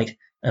massive fight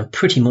and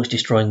pretty much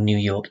destroying New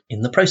York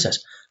in the process.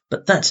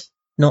 But that's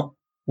not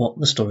what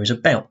the story's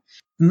about.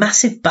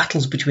 Massive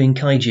battles between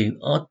kaiju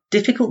are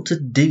difficult to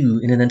do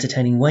in an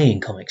entertaining way in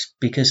comics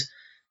because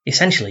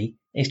essentially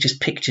it's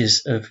just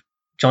pictures of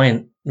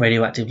giant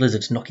radioactive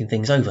lizards knocking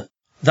things over.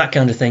 That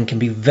kind of thing can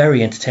be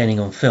very entertaining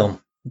on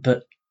film,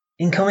 but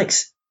in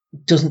comics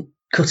doesn't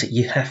cut it.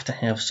 You have to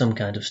have some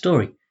kind of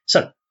story.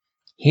 So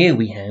here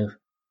we have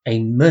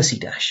a mercy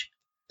dash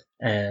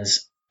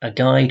as a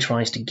guy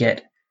tries to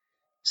get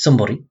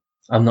somebody,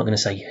 I'm not going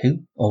to say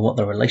who or what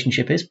their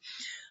relationship is,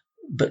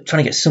 but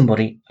trying to get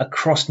somebody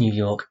across New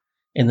York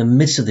in the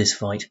midst of this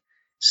fight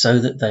so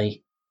that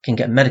they can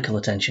get medical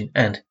attention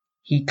and,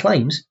 he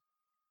claims,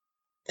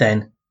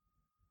 then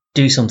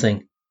do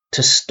something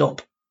to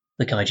stop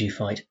the kaiju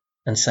fight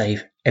and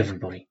save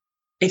everybody.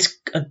 It's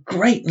a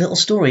great little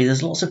story.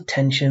 There's lots of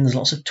tension, there's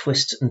lots of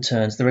twists and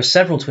turns. There are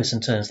several twists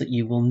and turns that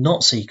you will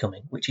not see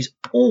coming, which is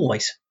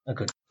always a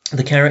good.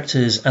 The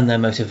characters and their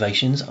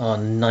motivations are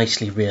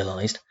nicely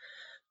realised.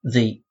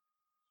 The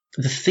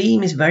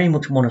theme is very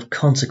much one of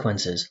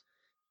consequences,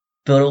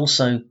 but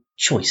also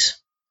choice.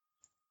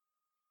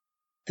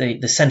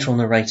 The central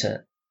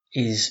narrator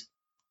is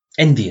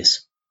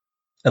envious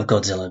of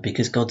Godzilla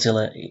because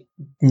Godzilla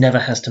never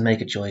has to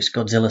make a choice.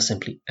 Godzilla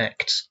simply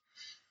acts.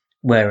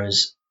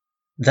 Whereas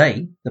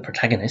they, the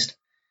protagonist,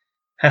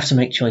 have to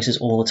make choices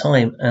all the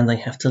time, and they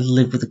have to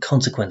live with the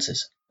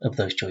consequences of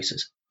those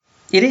choices.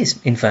 It is,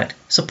 in fact,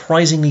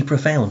 surprisingly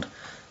profound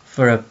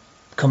for a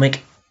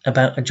comic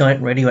about a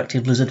giant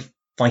radioactive lizard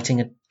fighting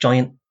a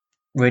giant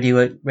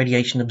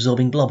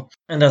radiation-absorbing blob.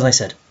 And as I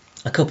said,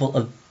 a couple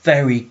of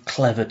very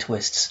clever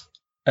twists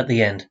at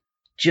the end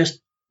just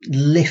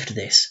lift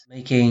this,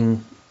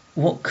 making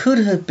what could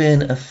have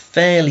been a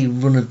fairly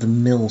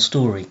run-of-the-mill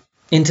story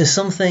into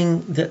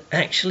something that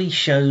actually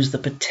shows the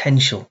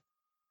potential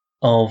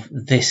of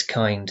this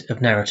kind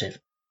of narrative.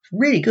 It's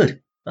really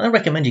good. I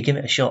recommend you give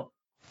it a shot.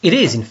 It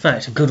is, in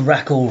fact, a good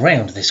rack all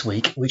round this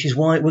week, which is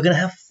why we're going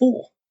to have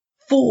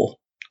four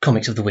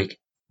comics of the week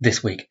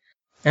this week.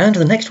 And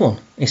the next one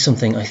is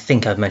something I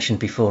think I've mentioned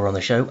before on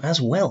the show as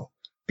well,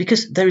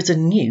 because there is a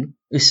new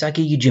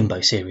Usagi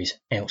Yojimbo series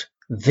out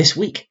this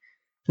week.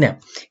 Now,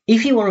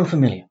 if you are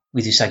unfamiliar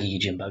with Usagi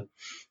Yojimbo,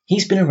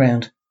 he's been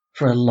around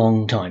for a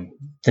long time.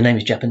 The name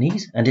is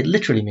Japanese, and it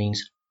literally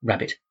means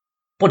rabbit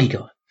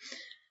bodyguard.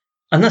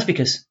 And that's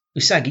because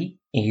Usagi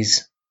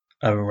is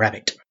a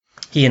rabbit.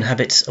 He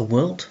inhabits a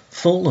world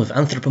full of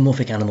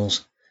anthropomorphic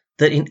animals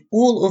that in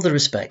all other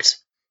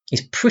respects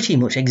is pretty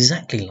much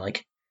exactly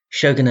like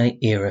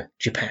Shogunate-era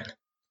Japan.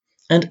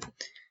 And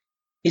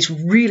it's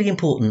really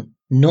important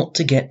not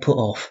to get put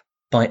off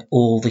by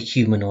all the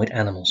humanoid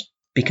animals,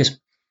 because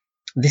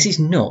this is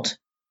not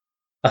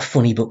a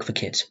funny book for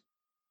kids.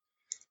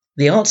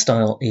 The art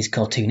style is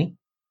cartoony.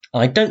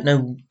 I don't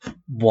know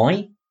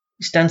why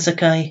Stan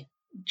Sakai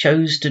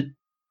chose to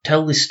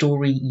tell this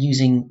story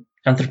using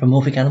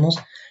anthropomorphic animals.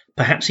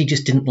 Perhaps he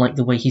just didn't like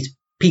the way his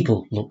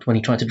people looked when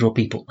he tried to draw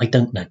people. I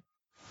don't know.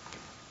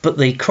 But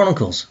the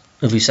chronicles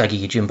of Usagi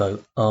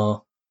Yojimbo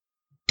are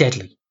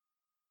deadly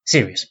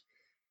serious.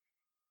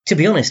 To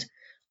be honest,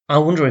 I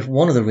wonder if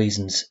one of the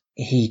reasons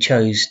he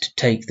chose to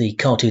take the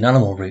cartoon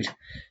animal route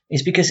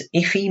is because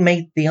if he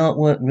made the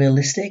artwork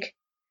realistic,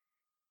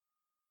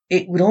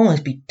 it would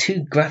almost be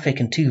too graphic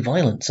and too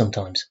violent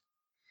sometimes.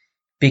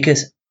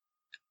 Because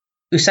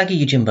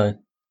Usagi Yojimbo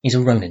is a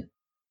ronin,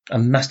 a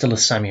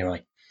masterless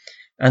samurai,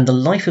 and the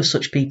life of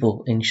such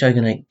people in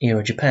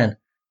Shogunate-era Japan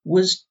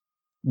was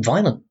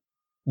violent.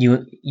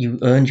 You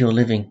earned your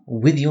living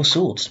with your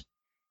swords,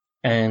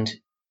 and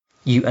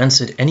you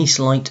answered any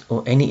slight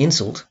or any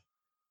insult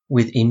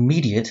with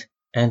immediate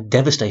and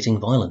devastating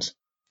violence,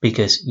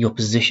 because your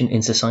position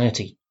in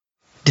society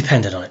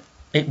depended on it.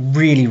 It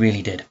really,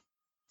 really did.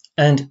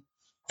 And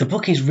the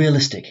book is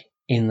realistic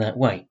in that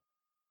way.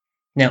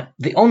 Now,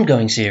 the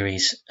ongoing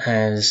series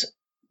has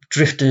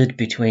drifted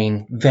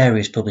between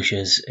various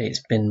publishers.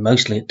 It's been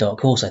mostly at Dark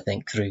Horse, I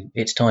think, through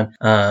its time.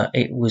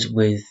 It was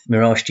with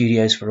Mirage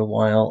Studios for a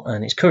while,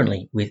 and it's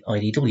currently with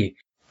IDW.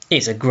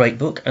 It's a great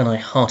book, and I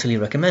heartily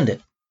recommend it.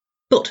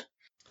 But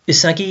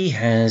Usagi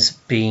has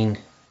been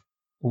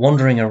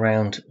wandering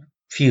around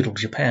feudal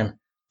Japan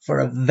for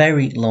a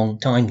very long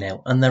time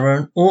now, and there are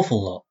an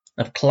awful lot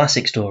of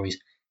classic stories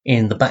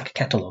in the back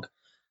catalogue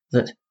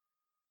that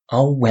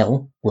are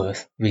well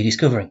worth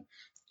rediscovering.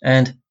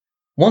 And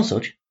one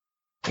such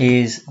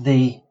is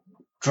the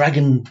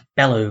Dragon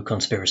Bellow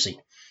conspiracy.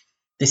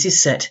 This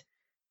is set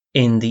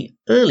in the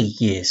early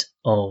years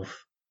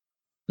of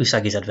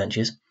Usagi's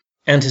adventures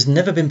and has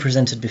never been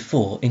presented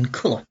before in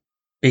colour,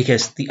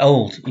 because the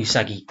old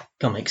Usagi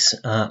comics,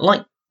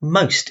 like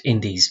most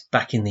indies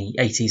back in the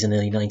 80s and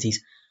early 90s,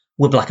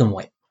 were black and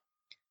white.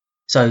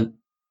 So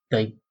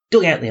they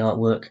dug out the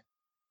artwork,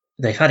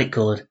 they've had it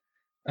coloured,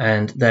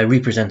 and they're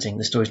representing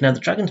the stories. Now, the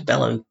Dragon's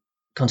Bellow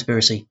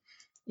conspiracy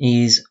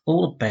is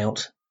all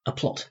about a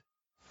plot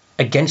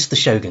against the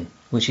Shogun,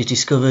 which is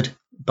discovered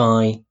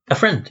by a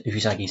friend of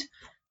Usagi's.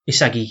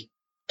 Usagi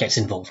gets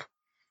involved.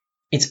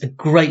 It's a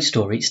great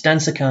story. Stan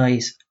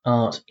Sakai's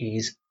art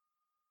is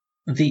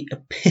the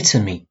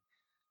epitome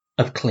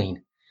of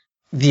clean.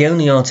 The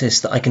only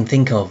artists that I can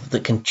think of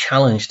that can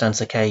challenge Stan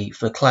Sakai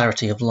for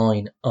clarity of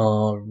line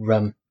are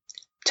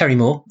Terry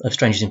Moore of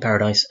Strangers in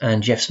Paradise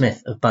and Jeff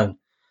Smith of Bone.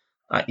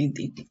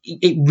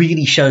 It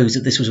really shows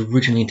that this was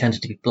originally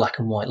intended to be black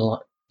and white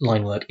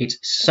line work. It's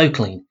so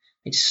clean.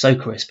 It's so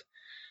crisp.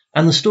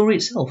 And the story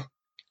itself,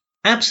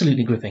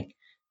 absolutely gripping.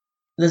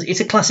 It's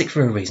a classic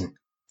for a reason.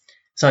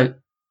 So,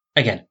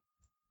 again,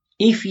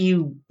 if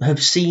you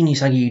have seen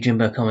Usagi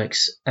Yojimbo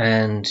comics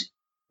and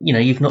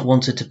you've not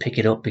wanted to pick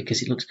it up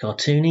because it looks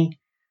cartoony,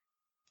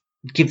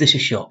 give this a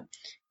shot.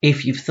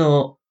 If you've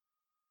thought,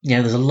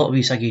 there's a lot of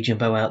Usagi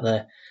Yojimbo out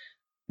there,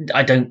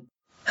 I don't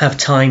have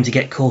time to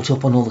get caught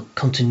up on all the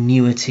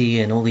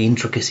continuity and all the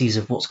intricacies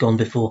of what's gone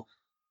before,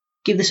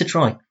 give this a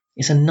try.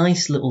 It's a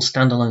nice little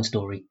standalone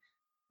story,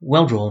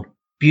 well drawn,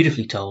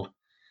 beautifully told,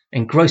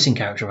 engrossing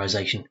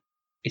characterization.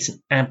 It's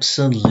an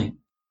absolute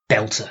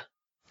belter.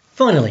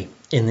 Finally,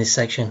 in this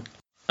section,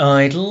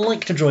 I'd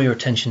like to draw your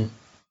attention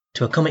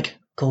to a comic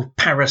called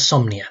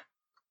Parasomnia.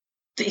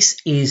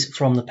 This is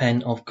from the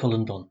pen of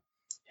Cullen Bunn,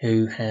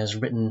 who has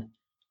written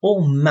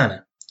all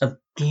manner of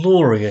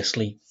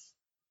gloriously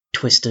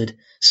twisted,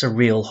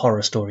 surreal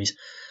horror stories,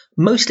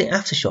 mostly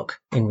Aftershock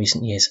in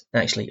recent years,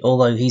 actually,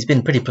 although he's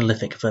been pretty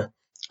prolific for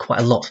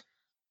quite a lot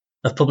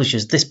of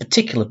publishers. This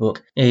particular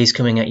book is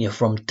coming at you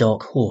from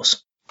Dark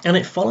Horse, and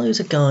it follows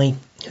a guy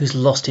who's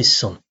lost his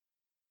son.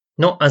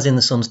 Not as in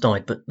the son's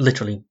died, but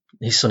literally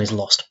his son is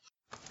lost.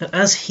 And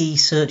as he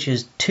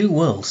searches two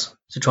worlds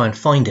to try and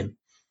find him,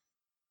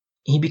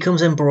 he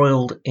becomes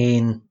embroiled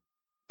in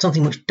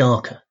something much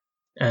darker,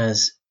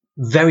 as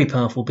very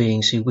powerful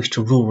beings who wish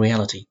to rule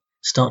reality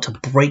start to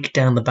break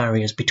down the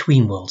barriers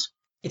between worlds.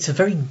 It's a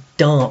very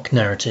dark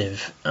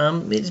narrative.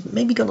 It's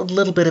maybe got a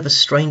little bit of a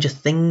Stranger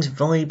Things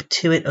vibe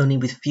to it, only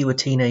with fewer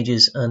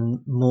teenagers and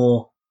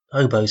more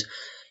hobos.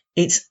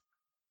 It's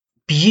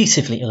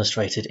beautifully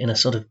illustrated in a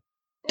sort of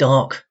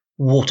dark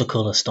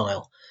watercolour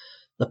style.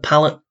 The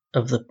palette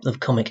of the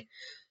comic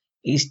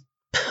is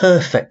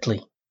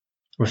perfectly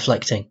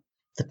reflecting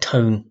the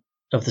tone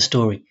of the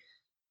story.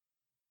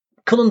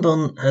 Cullen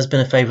Bunn has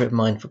been a favourite of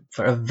mine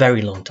for a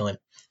very long time,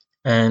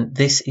 and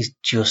this is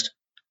just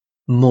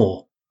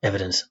more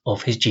evidence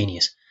of his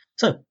genius.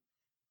 So,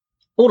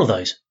 all of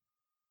those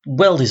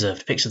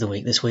well-deserved picks of the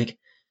week this week.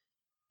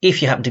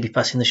 If you happen to be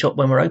passing the shop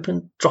when we're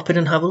open, drop in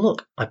and have a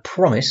look. I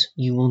promise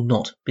you will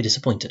not be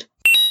disappointed.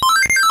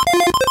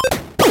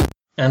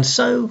 And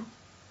so,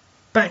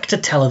 back to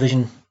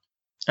television,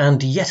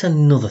 and yet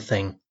another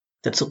thing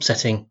that's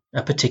upsetting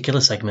a particular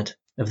segment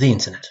of the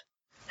internet.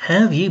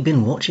 Have you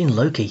been watching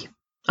Loki?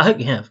 I hope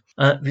you have.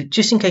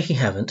 Just in case you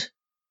haven't,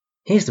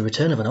 here's the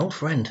return of an old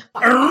friend.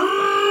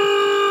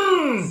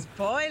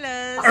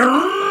 Spoilers!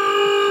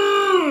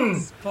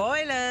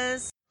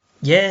 Spoilers!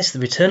 Yes, the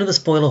return of the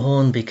spoiler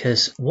horn,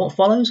 because what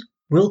follows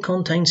will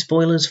contain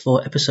spoilers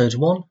for episodes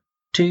 1,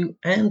 2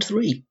 and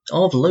 3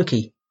 of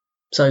Loki.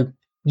 So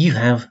you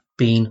have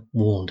been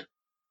warned.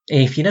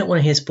 If you don't want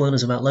to hear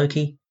spoilers about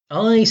Loki,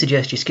 I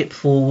suggest you skip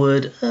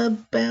forward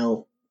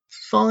about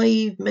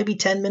 5, maybe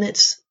 10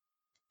 minutes,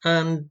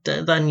 and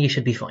then you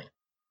should be fine.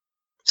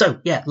 So,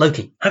 yeah,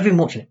 Loki. Have you been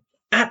watching it?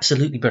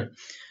 Absolutely brilliant.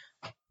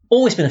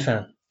 Always been a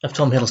fan of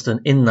Tom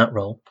Hiddleston in that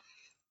role.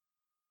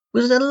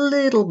 Was a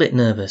little bit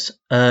nervous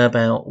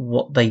about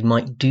what they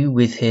might do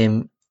with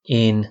him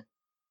in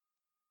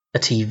a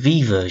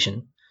TV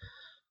version,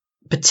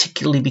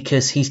 particularly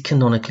because he's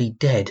canonically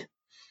dead.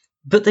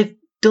 But they've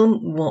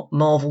done what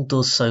Marvel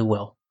does so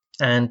well,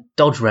 and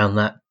dodged around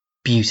that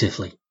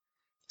beautifully.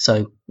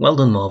 So, well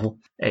done, Marvel.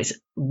 It's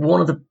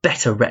one of the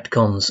better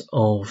retcons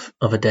of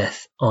a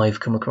death I've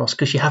come across,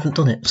 because you haven't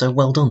done it, so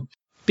well done.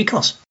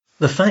 Because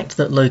the fact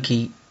that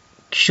Loki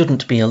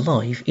shouldn't be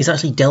alive is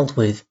actually dealt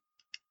with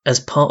as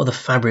part of the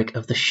fabric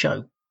of the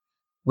show,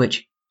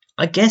 which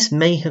I guess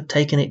may have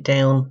taken it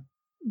down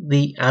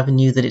the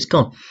avenue that it's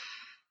gone.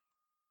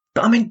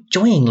 But I'm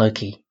enjoying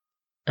Loki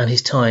and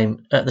his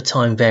time at the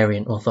Time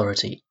Variant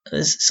Authority.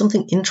 There's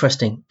something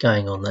interesting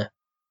going on there,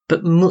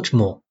 but much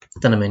more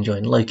than I'm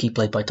enjoying Loki,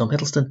 played by Tom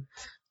Hiddleston.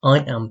 I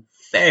am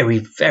very,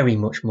 very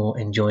much more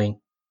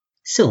enjoying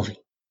Sylvie,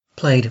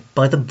 played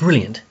by the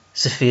brilliant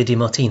Sophia Di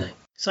Martino.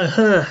 So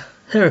her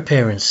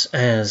appearance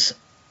as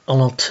an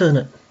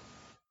alternate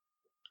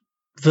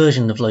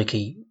version of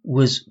Loki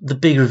was the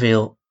big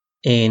reveal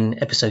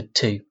in episode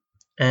 2,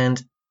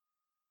 and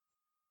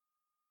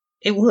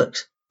it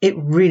works. It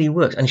really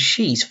works, and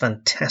she's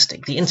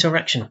fantastic. The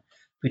interaction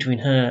between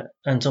her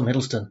and Tom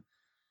Hiddleston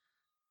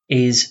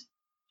is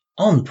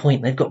on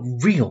point. They've got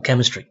real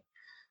chemistry.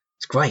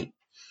 It's great.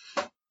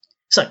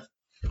 So,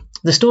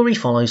 the story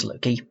follows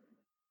Loki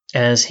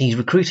as he's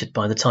recruited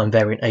by the Time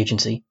Variant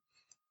Agency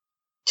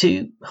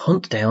to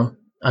hunt down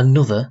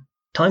another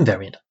Time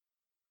Variant,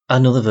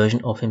 another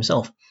version of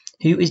himself,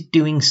 who is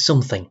doing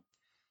something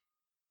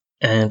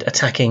and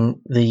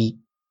attacking the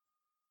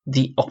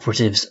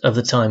operatives of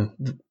the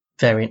Time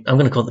Variant. I'm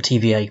going to call it the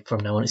TVA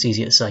from now on, it's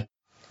easier to say.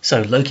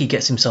 So Loki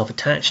gets himself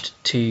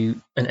attached to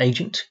an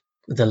agent,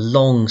 the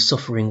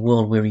long-suffering,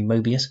 world-weary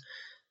Mobius,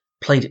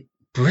 played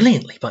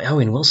brilliantly by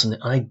Owen Wilson.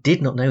 I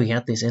did not know he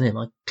had this in him.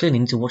 I clearly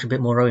need to watch a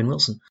bit more Owen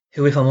Wilson,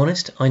 who, if I'm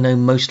honest, I know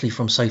mostly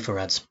from sofa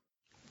ads.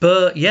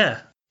 But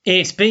yeah,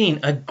 it's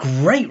been a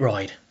great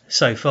ride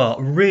so far.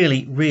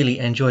 Really, really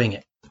enjoying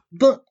it.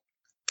 But,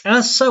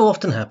 as so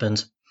often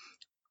happens,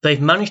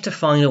 they've managed to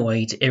find a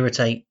way to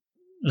irritate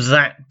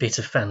that bit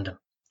of fandom.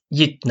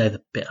 You know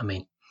the bit I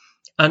mean.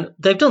 And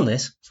they've done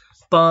this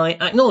by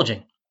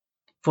acknowledging,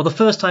 for the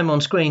first time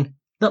on screen,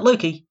 that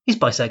Loki is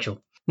bisexual.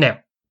 Now,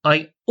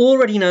 I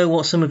already know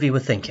what some of you were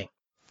thinking.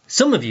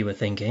 Some of you were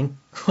thinking,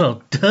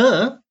 well,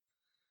 duh.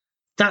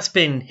 That's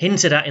been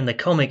hinted at in the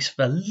comics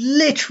for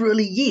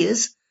literally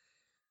years.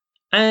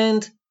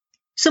 And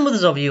some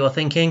others of you are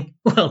thinking,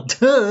 well,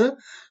 duh.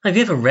 Have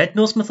you ever read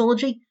Norse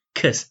mythology?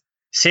 Because,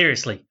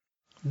 seriously,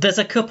 There's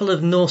a couple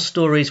of Norse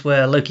stories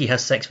where Loki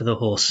has sex with a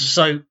horse,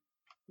 so,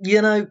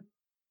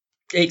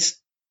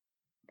 it's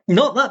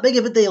not that big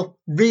of a deal.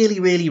 Really,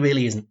 really,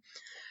 really isn't.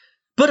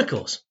 But of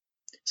course,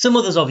 some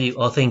others of you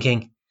are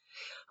thinking,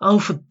 oh,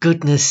 for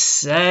goodness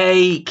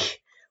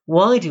sake,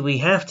 why do we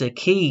have to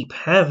keep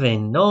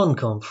having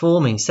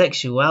non-conforming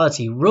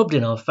sexuality rubbed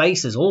in our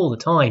faces all the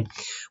time?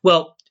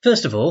 Well,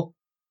 first of all,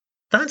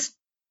 that's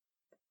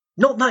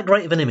not that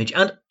great of an image,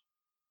 and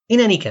in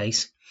any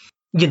case,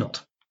 you're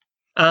not.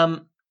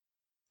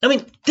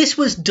 This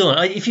was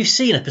done. If you've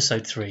seen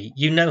episode 3,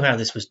 you know how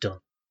this was done.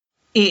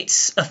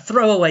 It's a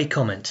throwaway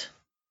comment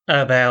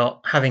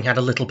about having had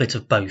a little bit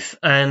of both,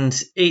 and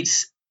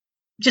it's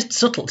just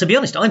subtle. To be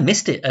honest, I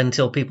missed it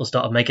until people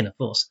started making a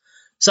fuss.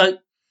 So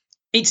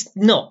it's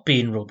not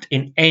being rubbed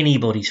in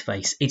anybody's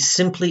face. It's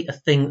simply a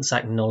thing that's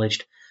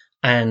acknowledged,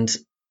 and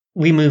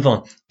we move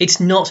on. It's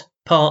not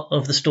part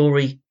of the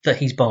story that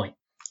he's by.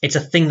 It's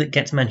a thing that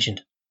gets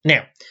mentioned.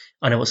 Now,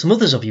 I know what some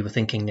others of you are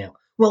thinking now.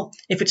 Well,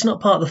 if it's not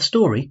part of the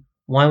story,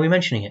 why are we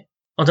mentioning it?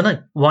 I don't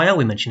know. Why are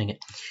we mentioning it?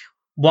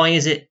 Why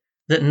is it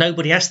that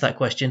nobody asks that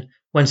question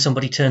when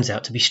somebody turns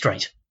out to be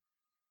straight?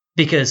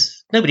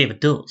 Because nobody ever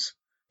does.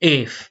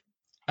 If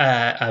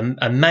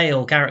a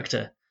male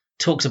character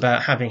talks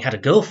about having had a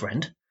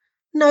girlfriend,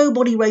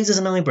 nobody raises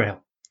an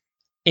eyebrow.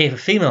 If a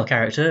female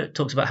character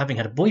talks about having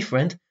had a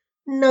boyfriend,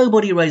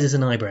 nobody raises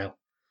an eyebrow.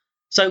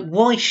 So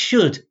why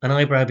should an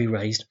eyebrow be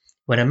raised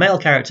when a male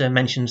character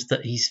mentions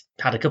that he's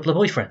had a couple of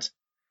boyfriends?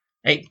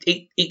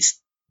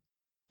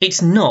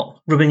 It's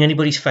not rubbing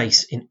anybody's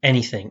face in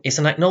anything. It's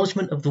an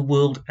acknowledgement of the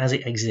world as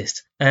it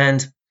exists.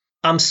 And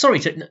I'm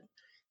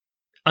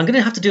going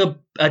to have to do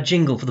a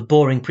jingle for the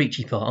boring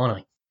preachy part, aren't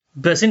I?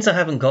 But since I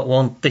haven't got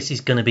one, this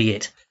is going to be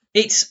it.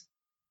 It's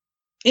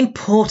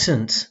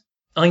important.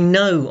 I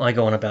know I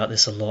go on about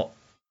this a lot,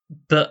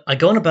 but I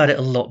go on about it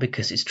a lot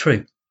because it's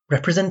true.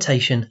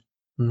 Representation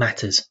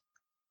matters.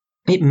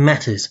 It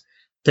matters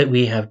that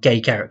we have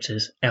gay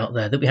characters out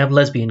there, that we have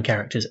lesbian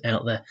characters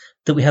out there,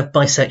 that we have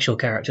bisexual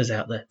characters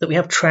out there, that we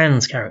have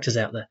trans characters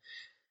out there.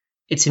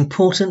 It's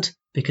important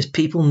because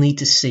people need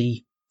to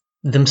see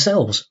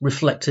themselves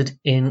reflected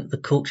in the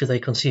culture they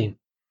consume.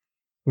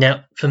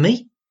 Now, for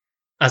me,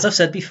 as I've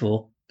said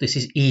before, this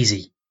is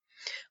easy.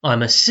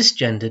 I'm a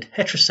cisgendered,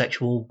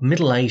 heterosexual,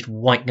 middle-aged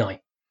white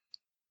guy.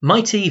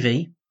 My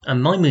TV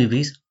and my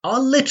movies are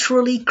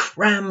literally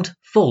crammed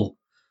full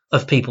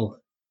of people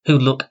who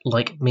look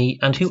like me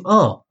and who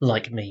are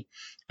like me.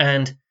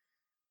 And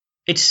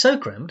it's so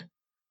crammed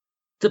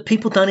that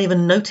people don't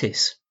even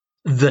notice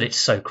that it's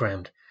so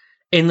crammed,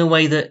 in the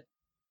way that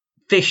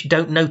fish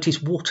don't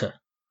notice water.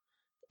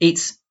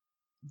 It's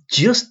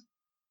just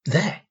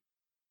there.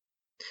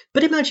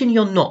 But imagine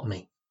you're not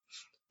me.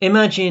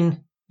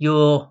 Imagine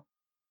you're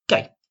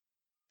gay.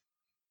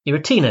 You're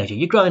a teenager,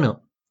 you're growing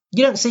up.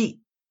 You don't see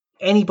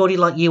anybody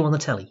like you on the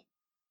telly.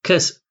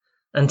 Because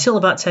until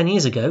about 10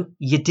 years ago,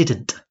 you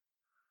didn't.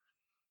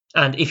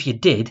 And if you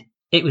did,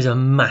 it was a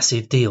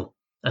massive deal,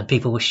 and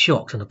people were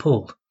shocked and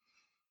appalled.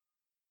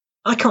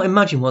 I can't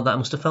imagine what that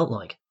must have felt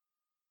like.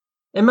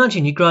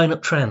 Imagine you're growing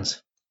up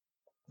trans,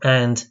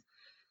 and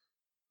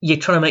you're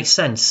trying to make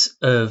sense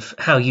of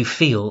how you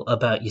feel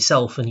about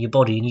yourself and your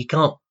body, and you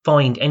can't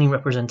find any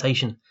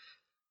representation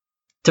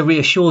to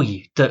reassure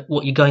you that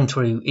what you're going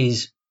through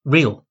is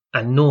real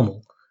and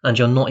normal, and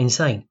you're not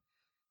insane.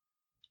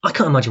 I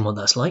can't imagine what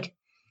that's like,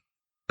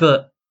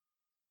 but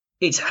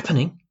it's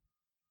happening.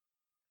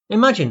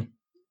 Imagine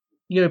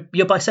you're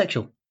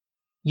bisexual.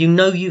 You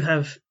know you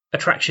have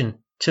attraction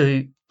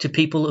to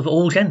people of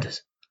all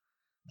genders,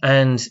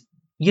 and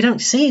you don't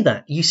see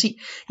that. You see,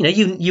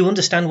 you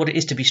understand what it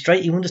is to be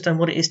straight. You understand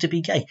what it is to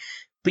be gay,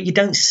 but you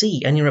don't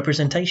see any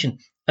representation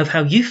of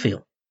how you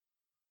feel.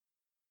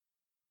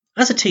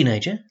 As a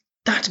teenager,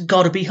 that's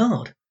got to be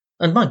hard.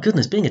 And my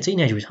goodness, being a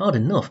teenager is hard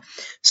enough.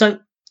 So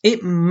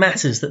it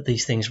matters that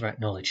these things are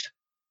acknowledged,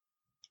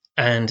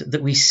 and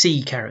that we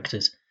see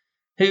characters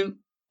who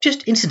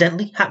just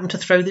incidentally happen to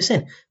throw this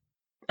in.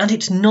 And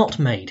it's not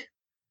made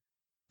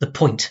the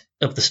point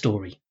of the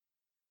story.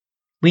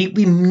 We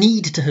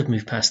need to have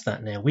moved past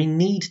that now. We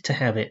need to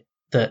have it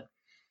that,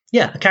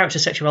 a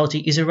character's sexuality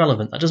is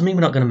irrelevant. That doesn't mean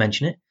we're not going to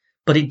mention it,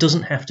 but it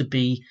doesn't have to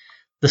be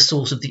the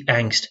source of the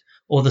angst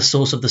or the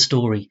source of the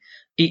story.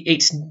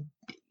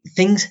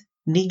 Things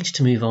need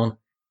to move on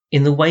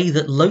in the way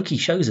that Loki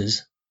shows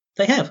us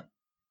they have.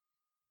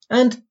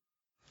 And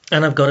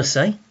I've got to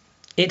say,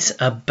 it's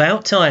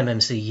about time,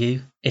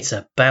 MCU. It's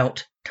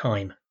about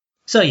time.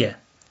 So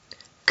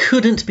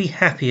couldn't be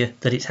happier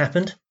that it's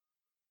happened.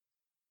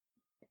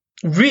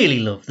 Really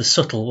love the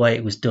subtle way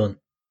it was done.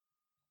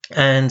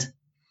 And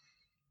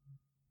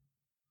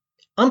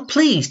I'm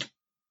pleased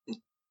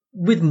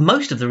with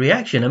most of the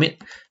reaction. I mean,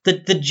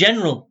 the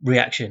general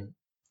reaction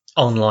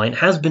online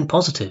has been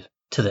positive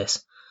to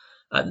this.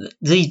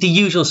 The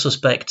usual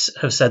suspects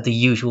have said the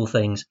usual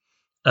things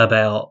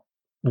about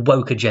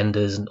woke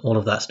agendas and all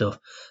of that stuff.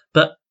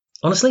 But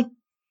honestly,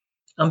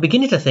 I'm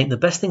beginning to think the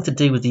best thing to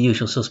do with the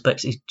usual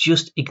suspects is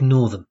just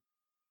ignore them.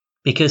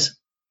 Because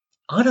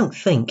I don't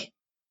think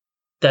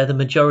they're the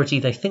majority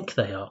they think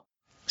they are.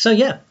 So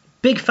yeah,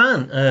 big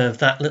fan of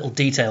that little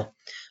detail.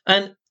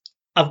 And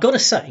I've got to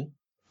say,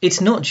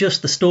 it's not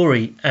just the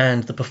story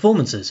and the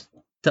performances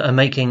that are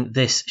making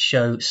this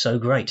show so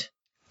great.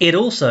 It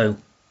also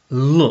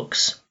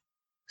looks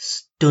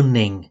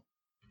stunning.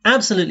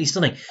 Absolutely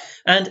stunning.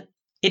 And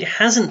it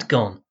hasn't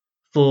gone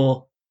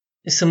for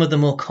some of the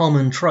more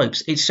common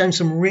tropes. It's shown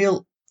some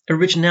real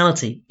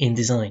originality in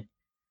design.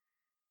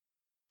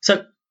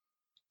 So,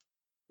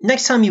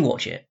 next time you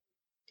watch it,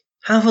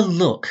 have a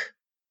look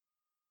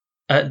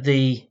at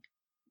the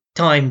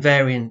Time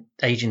Variant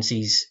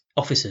Agency's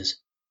offices.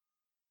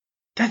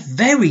 They're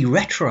very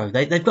retro.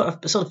 They've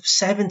got a sort of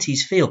 70s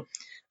feel.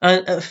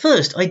 At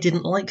first, I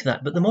didn't like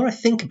that, but the more I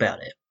think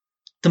about it,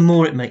 the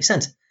more it makes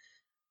sense.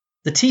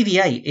 The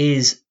TVA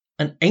is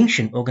an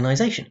ancient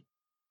organisation.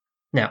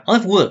 Now,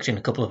 I've worked in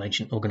a couple of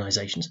ancient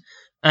organisations,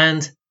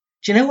 and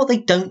do you know what they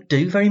don't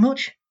do very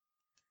much?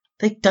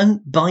 They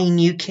don't buy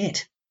new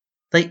kit.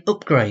 They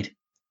upgrade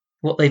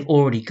what they've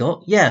already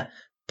got, yeah,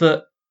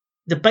 but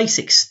the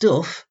basic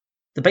stuff,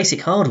 the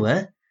basic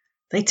hardware,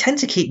 they tend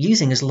to keep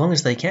using as long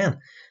as they can.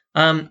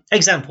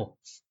 Example,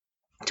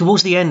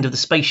 towards the end of the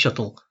Space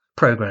Shuttle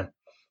program,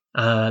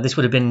 this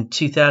would have been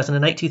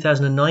 2008,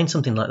 2009,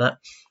 something like that,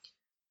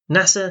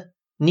 NASA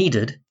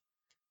needed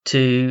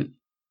to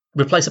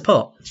replace a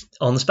part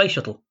on the Space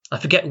Shuttle. I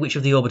forget which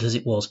of the orbiters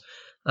it was.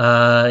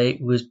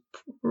 It was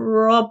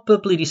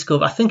probably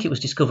Discovery. I think it was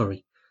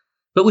Discovery.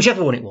 But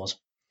whichever one it was.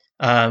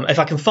 If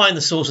I can find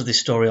the source of this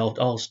story,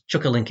 I'll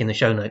chuck a link in the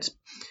show notes.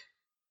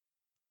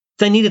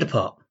 They needed a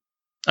part,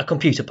 a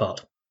computer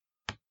part,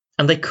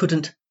 and they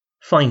couldn't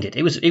find it.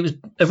 It was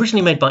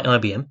originally made by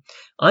IBM.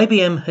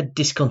 IBM had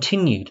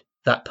discontinued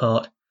that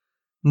part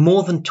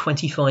more than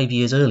 25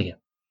 years earlier.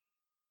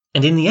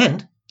 And in the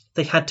end,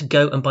 they had to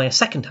go and buy a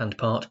second-hand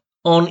part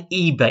on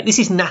eBay. This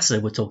is NASA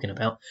we're talking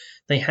about.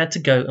 They had to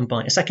go and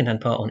buy a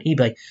second-hand part on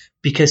eBay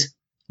because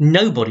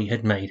nobody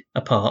had made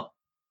a part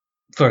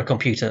for a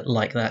computer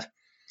like that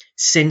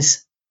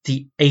since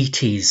the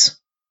 80s.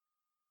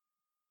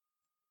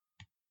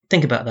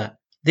 Think about that.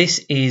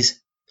 This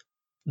is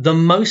the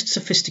most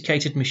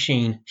sophisticated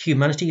machine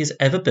humanity has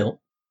ever built,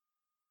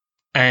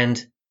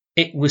 and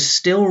it was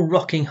still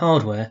rocking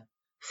hardware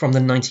from the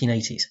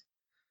 1980s.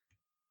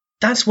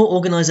 That's what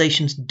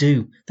organisations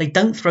do. They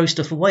don't throw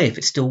stuff away if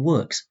it still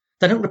works.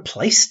 They don't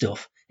replace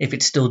stuff if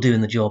it's still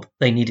doing the job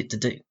they need it to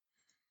do.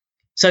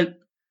 So,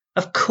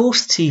 of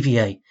course,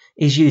 TVA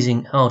is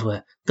using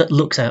hardware that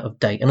looks out of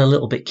date and a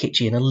little bit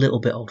kitschy and a little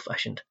bit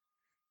old-fashioned.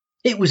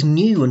 It was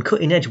new and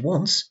cutting edge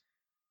once,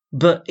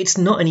 but it's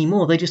not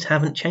anymore. They just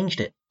haven't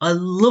changed it. I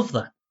love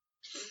that.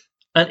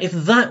 And if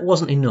that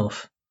wasn't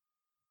enough,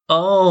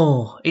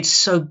 oh, it's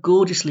so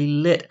gorgeously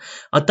lit.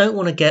 I don't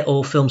want to get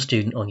all film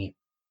student on you,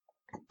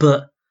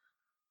 but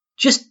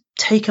just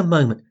take a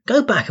moment,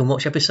 go back and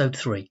watch episode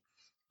 3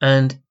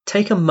 and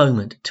take a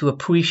moment to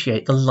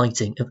appreciate the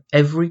lighting of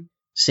every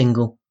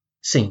single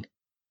scene.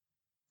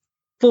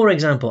 For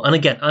example, and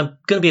again, I'm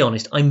going to be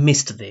honest, I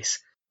missed this.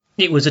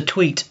 It was a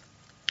tweet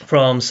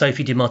from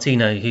Sophie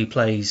DiMartino, who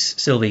plays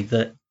Sylvie,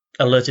 that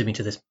alerted me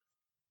to this.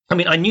 I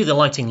mean, I knew the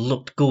lighting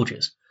looked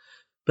gorgeous,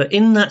 but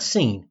in that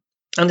scene,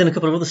 and in a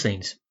couple of other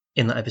scenes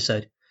in that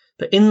episode,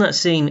 but in that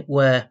scene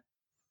where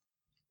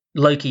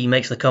Loki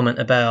makes the comment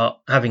about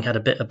having had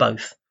a bit of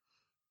both,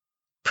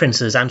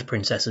 princes and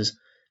princesses,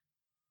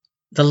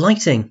 the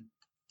lighting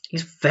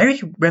is very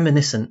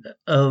reminiscent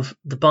of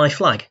the Bi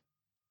Flag.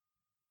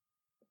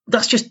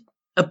 That's just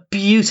a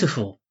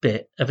beautiful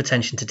bit of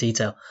attention to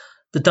detail.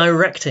 The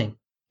directing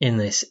in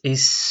this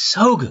is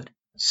so good.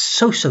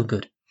 So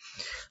good.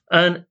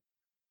 And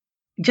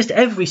just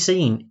every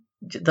scene,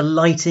 the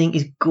lighting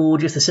is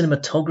gorgeous. The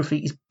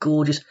cinematography is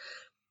gorgeous.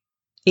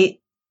 It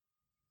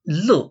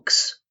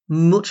looks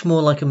much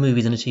more like a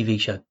movie than a TV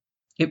show.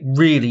 It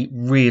really,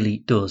 really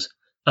does.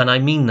 And I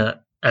mean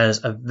that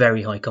as a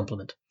very high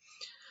compliment.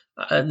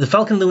 The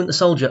Falcon and the Winter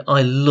Soldier,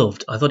 I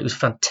loved. I thought it was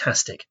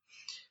fantastic.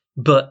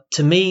 But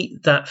to me,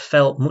 that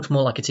felt much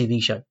more like a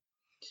TV show.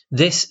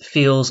 This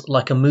feels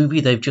like a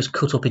movie they've just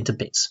cut up into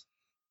bits.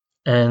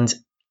 And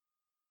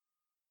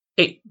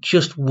it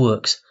just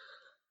works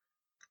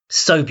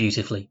so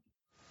beautifully.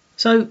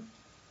 So,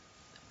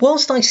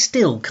 whilst I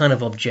still kind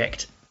of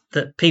object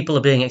that people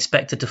are being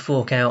expected to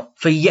fork out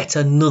for yet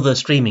another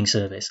streaming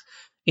service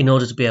in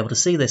order to be able to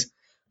see this,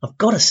 I've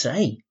got to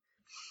say,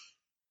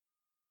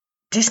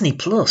 Disney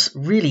Plus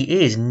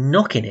really is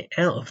knocking it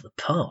out of the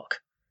park.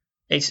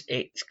 It's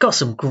got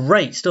some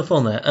great stuff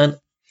on there. And,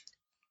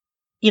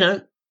 you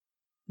know,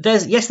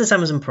 there's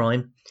Amazon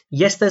Prime.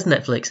 Yes, there's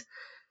Netflix.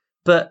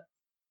 But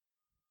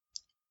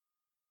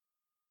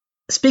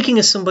speaking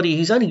as somebody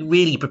who's only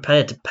really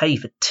prepared to pay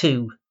for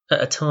 2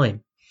 at a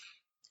time,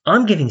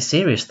 I'm giving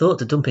serious thought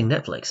to dumping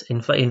Netflix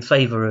in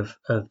favour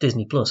of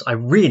Disney Plus. I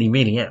really,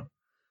 really am.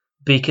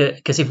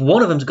 Because if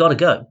one of them's got to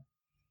go,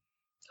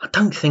 I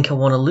don't think I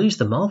want to lose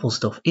the Marvel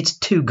stuff. It's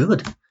too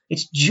good.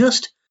 It's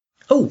just...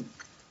 Oh,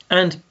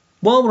 and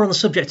while we're on the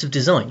subject of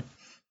design,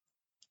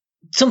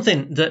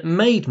 something that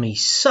made me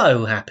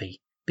so happy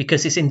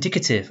because it's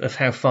indicative of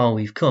how far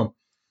we've come.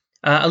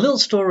 A little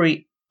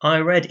story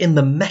I read in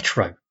the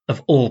Metro,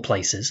 of all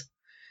places.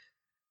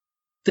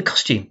 The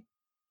costume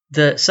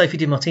that Sophie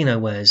DiMartino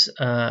wears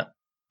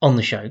on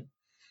the show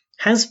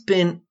has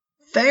been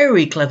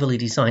very cleverly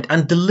designed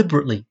and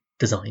deliberately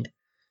designed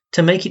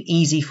to make it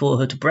easy for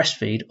her to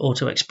breastfeed or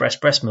to express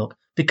breast milk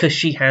because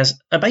she has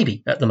a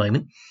baby at the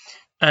moment.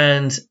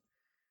 And,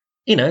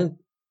 you know,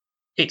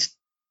 it's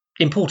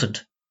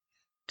important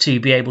to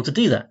be able to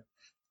do that.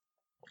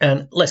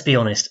 And let's be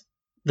honest,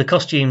 the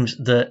costumes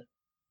that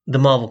the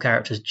Marvel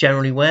characters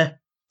generally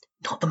wear,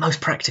 not the most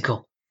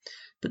practical.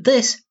 But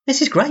this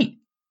is great.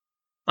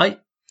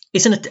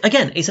 It's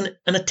an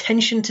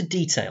attention to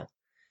detail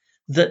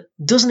that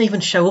doesn't even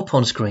show up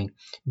on screen,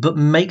 but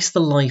makes the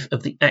life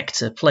of the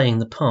actor playing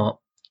the part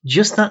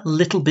just that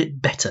little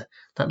bit better,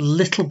 that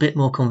little bit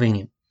more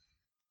convenient.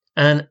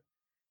 And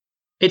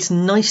it's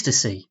nice to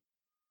see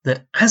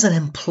that as an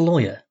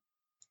employer,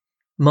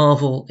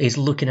 Marvel is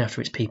looking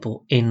after its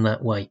people in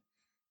that way.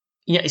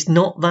 Yeah, it's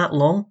not that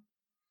long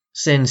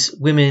since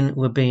women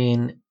were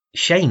being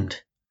shamed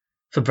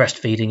for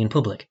breastfeeding in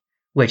public,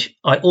 which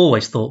I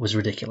always thought was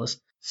ridiculous.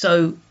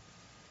 So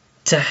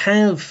to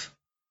have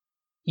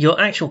your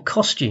actual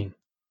costume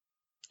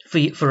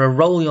for a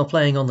role you're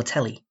playing on the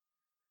telly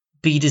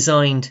be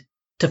designed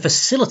to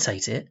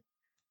facilitate it,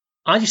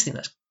 I just think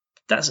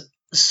that's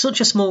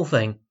such a small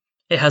thing.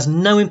 It has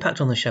no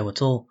impact on the show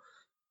at all,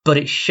 but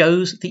it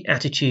shows the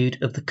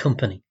attitude of the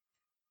company.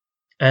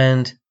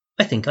 And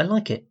I think I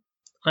like it.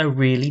 I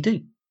really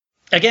do.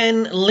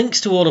 Again,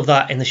 links to all of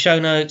that in the show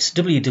notes,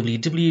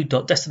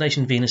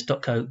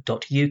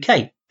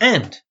 www.destinationvenus.co.uk.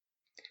 And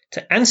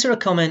to answer a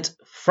comment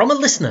from a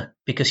listener,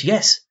 because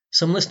yes,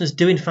 some listeners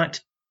do in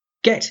fact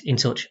get in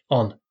touch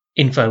on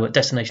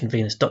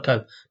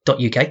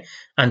info@destinationvenus.co.uk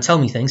and tell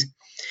me things.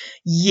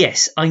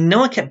 Yes, I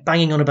know I kept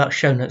banging on about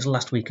show notes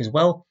last week as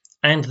well,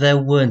 and there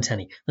weren't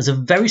any. There's a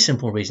very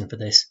simple reason for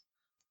this.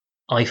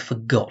 I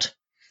forgot.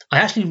 I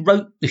actually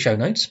wrote the show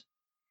notes.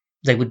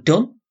 They were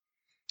done.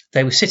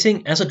 They were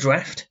sitting as a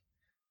draft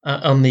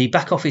on the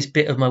back office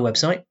bit of my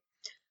website,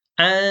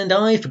 and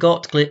I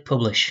forgot to click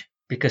publish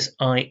because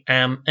I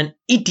am an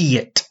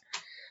idiot.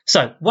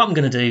 So what I'm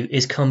going to do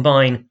is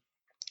combine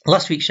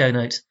last week's show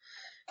notes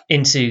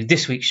into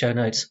this week's show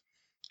notes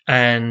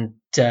and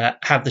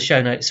have the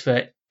show notes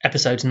for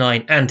episodes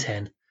 9 and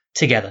 10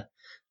 together.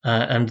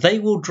 And they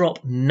will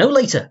drop no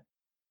later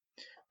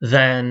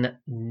than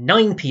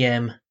 9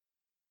 p.m.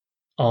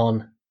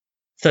 on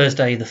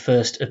Thursday, the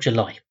 1st of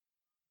July.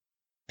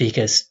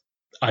 Because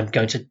I'm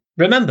going to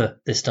remember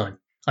this time.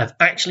 I've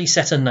actually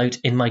set a note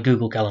in my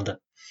Google Calendar.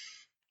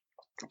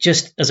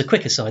 Just as a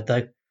quick aside,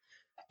 though,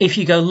 if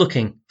you go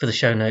looking for the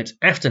show notes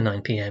after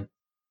 9 p.m.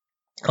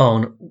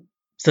 on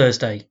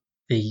Thursday,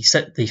 the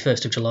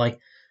 1st of July,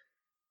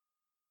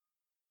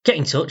 get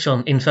in touch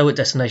on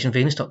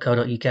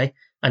info@destinationvenus.co.uk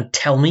and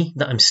tell me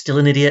that I'm still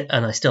an idiot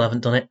and I still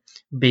haven't done it,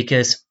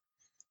 because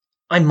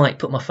I might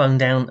put my phone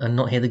down and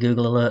not hear the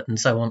Google alert and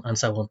so on and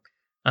so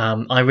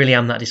on. I really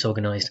am that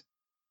disorganised.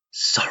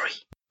 Sorry.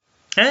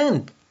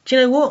 And do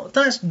you know what?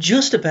 That's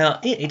just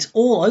about it. It's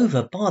all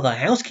over bar the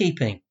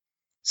housekeeping.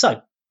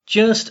 So,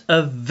 just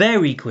a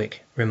very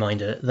quick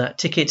reminder that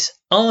tickets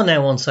are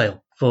now on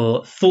sale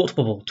for Thought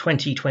Bubble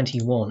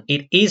 2021.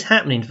 It is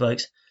happening,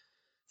 folks.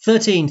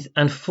 13th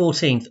and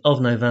 14th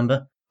of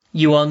November.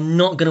 You are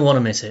not going to want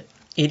to miss it.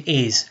 It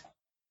is,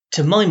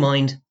 to my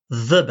mind,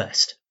 the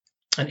best.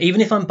 And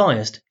even if I'm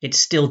biased, it's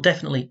still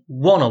definitely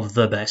one of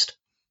the best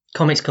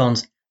comics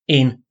cons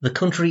in the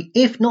country,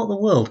 if not the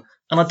world.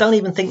 And I don't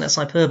even think that's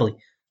hyperbole.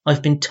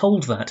 I've been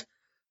told that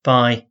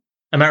by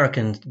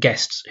American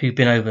guests who've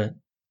been over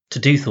to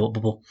do Thought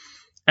Bubble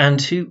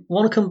and who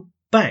want to come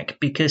back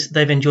because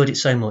they've enjoyed it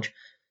so much.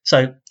 So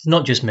it's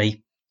not just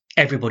me.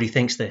 Everybody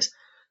thinks this.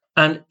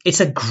 And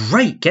it's a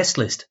great guest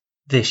list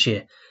this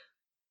year.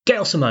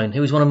 Gail Simone,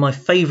 who is one of my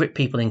favourite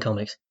people in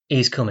comics,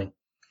 is coming.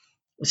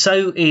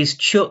 So is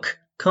Chuck,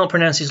 can't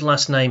pronounce his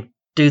last name,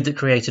 dude that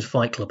created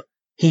Fight Club.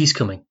 He's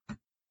coming.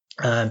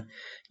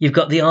 You've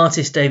got the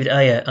artist David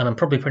Ayer, and I'm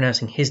probably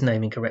pronouncing his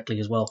name incorrectly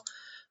as well.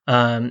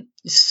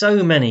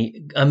 So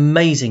many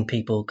amazing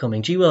people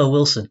coming. G. Willow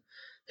Wilson,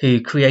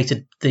 who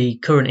created the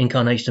current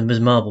incarnation of Ms.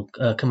 Marvel,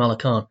 Kamala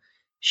Khan,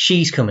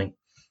 she's coming.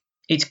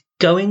 It's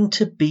going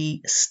to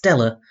be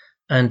stellar,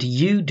 and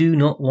you do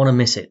not want to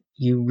miss it.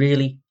 You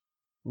really,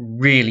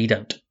 really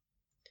don't.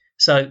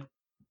 So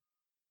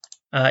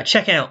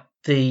check out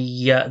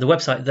the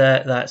website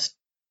there. That's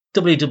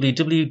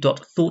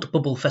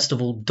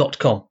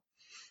www.thoughtbubblefestival.com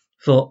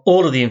for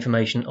all of the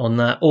information on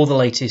that, all the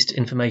latest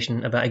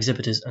information about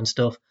exhibitors and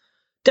stuff.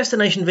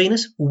 Destination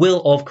Venus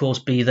will, of course,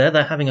 be there.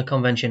 They're having a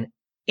convention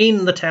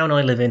in the town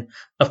I live in.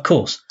 Of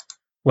course,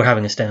 we're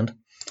having a stand.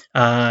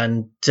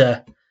 And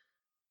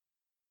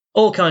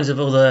all kinds of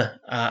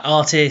other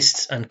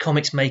artists and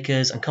comics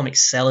makers and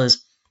comics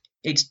sellers.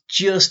 It's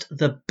just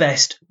the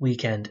best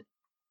weekend.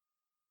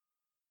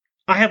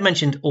 I have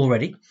mentioned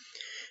already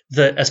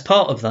that as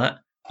part of that,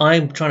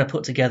 I'm trying to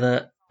put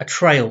together a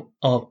trail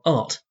of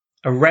art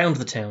around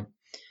the town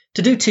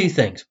to do two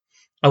things.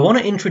 I want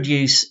to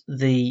introduce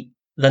the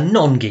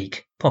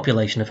non-geek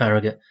population of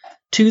Harrogate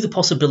to the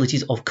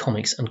possibilities of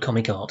comics and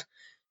comic art.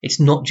 It's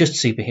not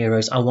just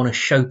superheroes. I want to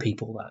show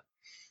people that.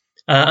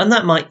 And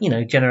that might,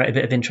 generate a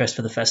bit of interest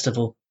for the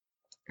festival,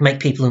 make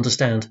people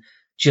understand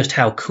just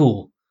how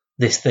cool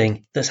this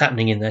thing that's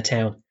happening in their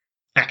town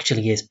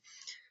actually is.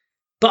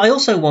 But I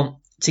also want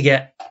to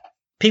get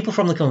people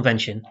from the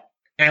convention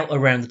out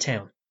around the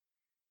town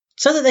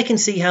so that they can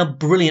see how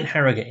brilliant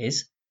Harrogate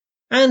is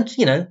and,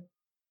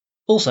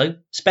 also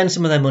spend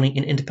some of their money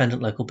in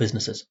independent local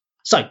businesses.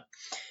 So,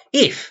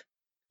 if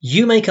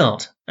you make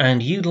art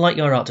and you'd like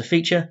your art to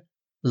feature,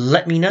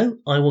 let me know.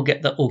 I will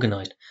get that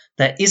organised.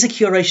 There is a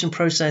curation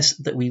process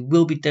that we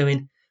will be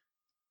doing,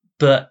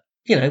 but,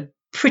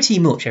 pretty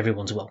much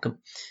everyone's welcome.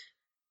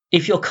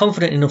 If you're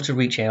confident enough to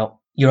reach out,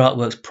 your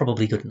artwork's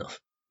probably good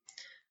enough.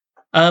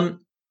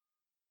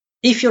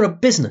 If you're a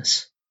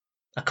business,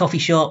 a coffee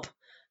shop,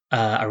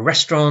 a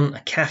restaurant, a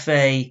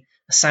cafe,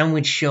 a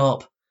sandwich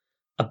shop,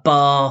 a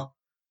bar,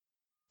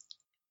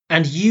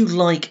 and you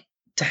like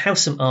to have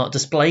some art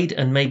displayed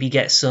and maybe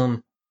get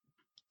some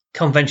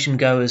convention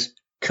goers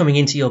coming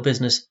into your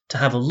business to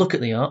have a look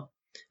at the art,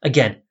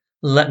 again,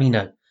 let me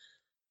know.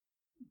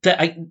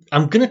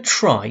 I'm going to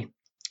try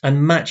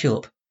and match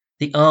up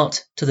the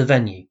art to the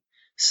venue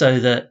so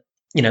that,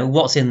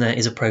 what's in there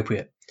is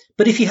appropriate.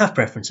 But if you have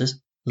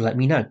preferences, let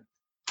me know.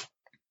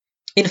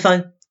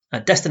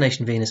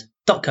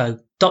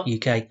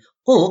 info@destinationvenus.co.uk,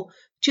 or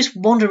just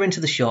wander into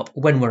the shop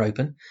when we're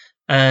open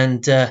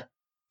and have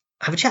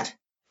a chat.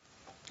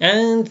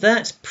 And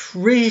that's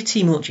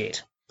pretty much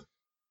it.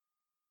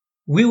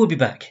 We will be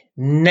back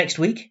next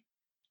week,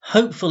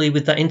 hopefully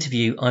with that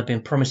interview I've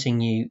been promising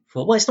you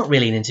for. Well, it's not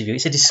really an interview,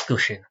 it's a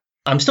discussion.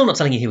 I'm still not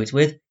telling you who it's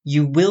with.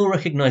 You will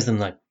recognise them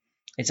though.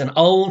 It's an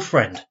old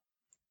friend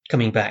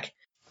coming back,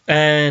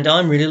 and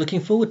I'm really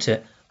looking forward to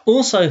it.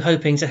 Also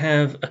hoping to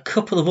have a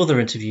couple of other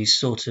interviews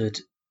sorted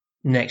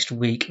next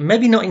week.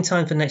 Maybe not in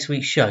time for next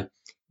week's show,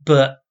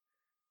 but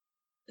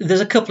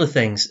there's a couple of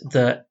things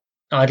that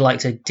I'd like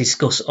to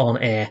discuss on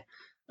air,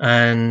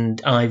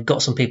 and I've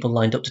got some people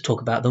lined up to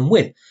talk about them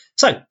with.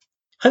 So,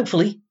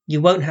 hopefully, you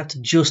won't have to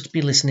just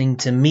be listening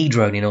to me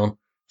droning on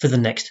for the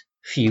next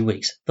few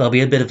weeks. There'll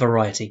be a bit of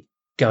variety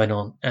going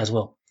on as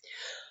well.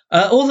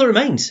 All that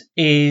remains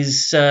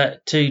is to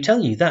tell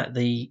you that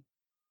the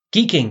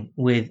Geeking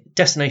with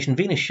Destination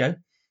Venus show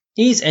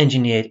is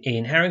engineered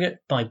in Harrogate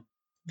by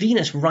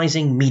Venus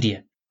Rising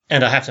Media.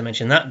 And I have to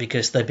mention that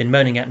because they've been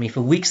moaning at me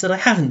for weeks that I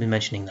haven't been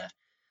mentioning that.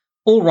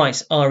 All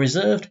rights are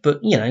reserved,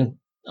 but,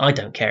 I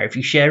don't care if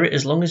you share it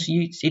as long as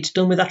it's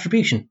done with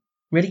attribution,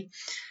 really.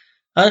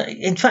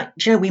 In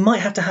fact, we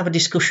might have to have a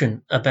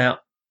discussion about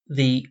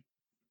the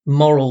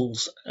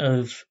morals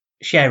of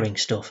sharing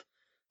stuff,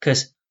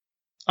 because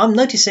I'm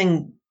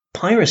noticing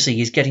piracy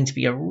is getting to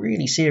be a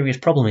really serious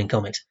problem in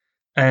comics,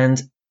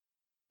 and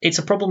it's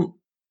a problem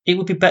it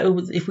would be better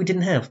if we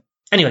didn't have.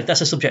 Anyway,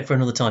 that's a subject for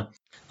another time.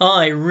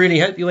 I really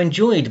hope you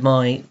enjoyed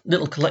my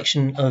little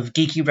collection of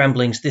geeky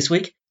ramblings this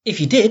week. If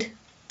you did,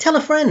 tell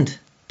a friend.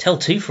 Tell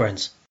 2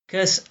 friends.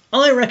 Because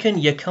I reckon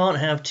you can't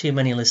have too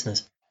many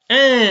listeners.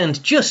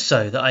 And just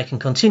so that I can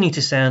continue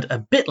to sound a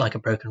bit like a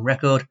broken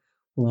record,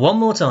 one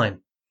more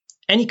time.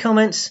 Any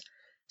comments,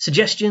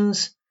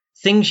 suggestions,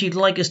 things you'd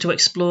like us to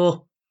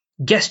explore,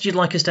 guests you'd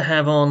like us to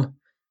have on,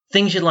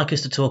 things you'd like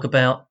us to talk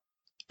about,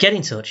 get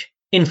in touch.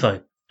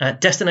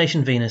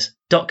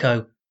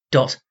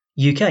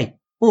 info@destinationvenus.co.uk,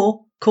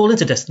 or call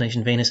into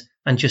Destination Venus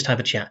and just have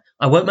a chat.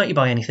 I won't make you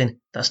buy anything.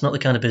 That's not the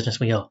kind of business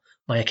we are.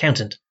 My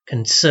accountant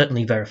can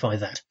certainly verify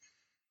that.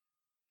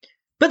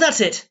 But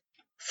that's it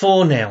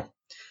for now.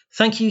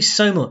 Thank you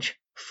so much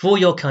for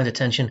your kind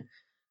attention.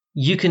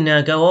 You can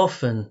now go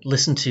off and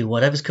listen to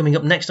whatever's coming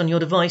up next on your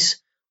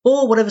device,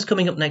 or whatever's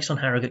coming up next on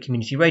Harrogate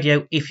Community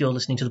Radio if you're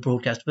listening to the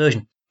broadcast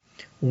version.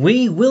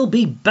 We will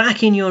be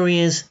back in your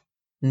ears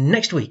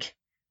next week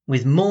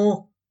with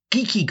more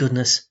geeky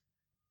goodness.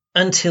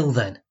 Until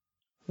then,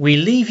 we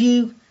leave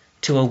you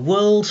to a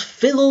world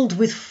filled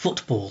with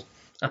football.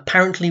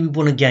 Apparently we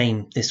won a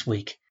game this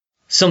week.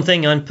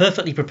 Something I'm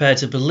perfectly prepared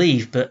to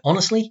believe, but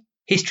honestly,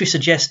 history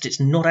suggests it's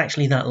not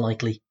actually that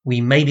likely.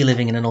 We may be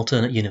living in an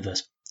alternate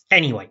universe.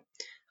 Anyway,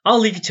 I'll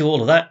leave you to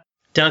all of that.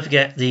 Don't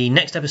forget, the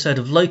next episode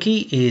of Loki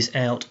is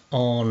out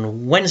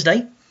on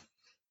Wednesday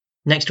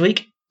next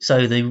week.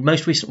 So the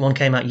most recent one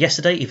came out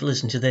yesterday. If you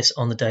listen to this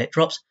on the day it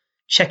drops,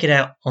 check it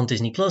out on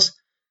Disney+.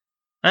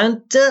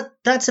 And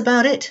that's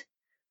about it.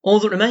 All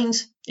that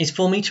remains is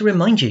for me to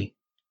remind you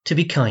to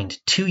be kind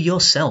to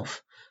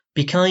yourself.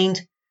 Be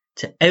kind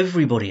to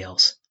everybody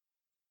else.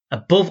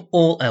 Above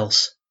all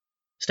else,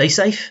 stay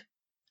safe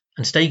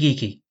and stay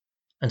geeky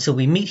until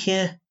we meet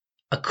here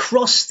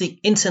across the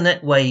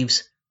internet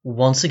waves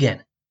once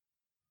again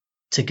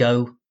to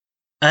go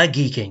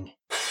a-geeking.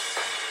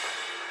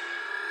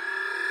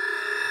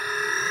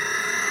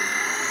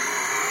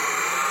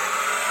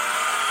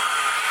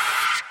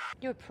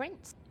 You're a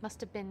prince. Must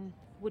have been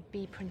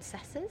would-be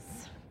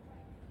princesses.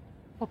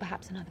 Or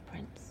perhaps another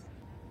prince.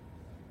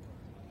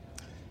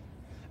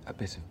 A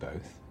bit of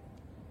both.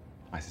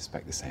 I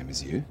suspect the same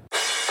as you.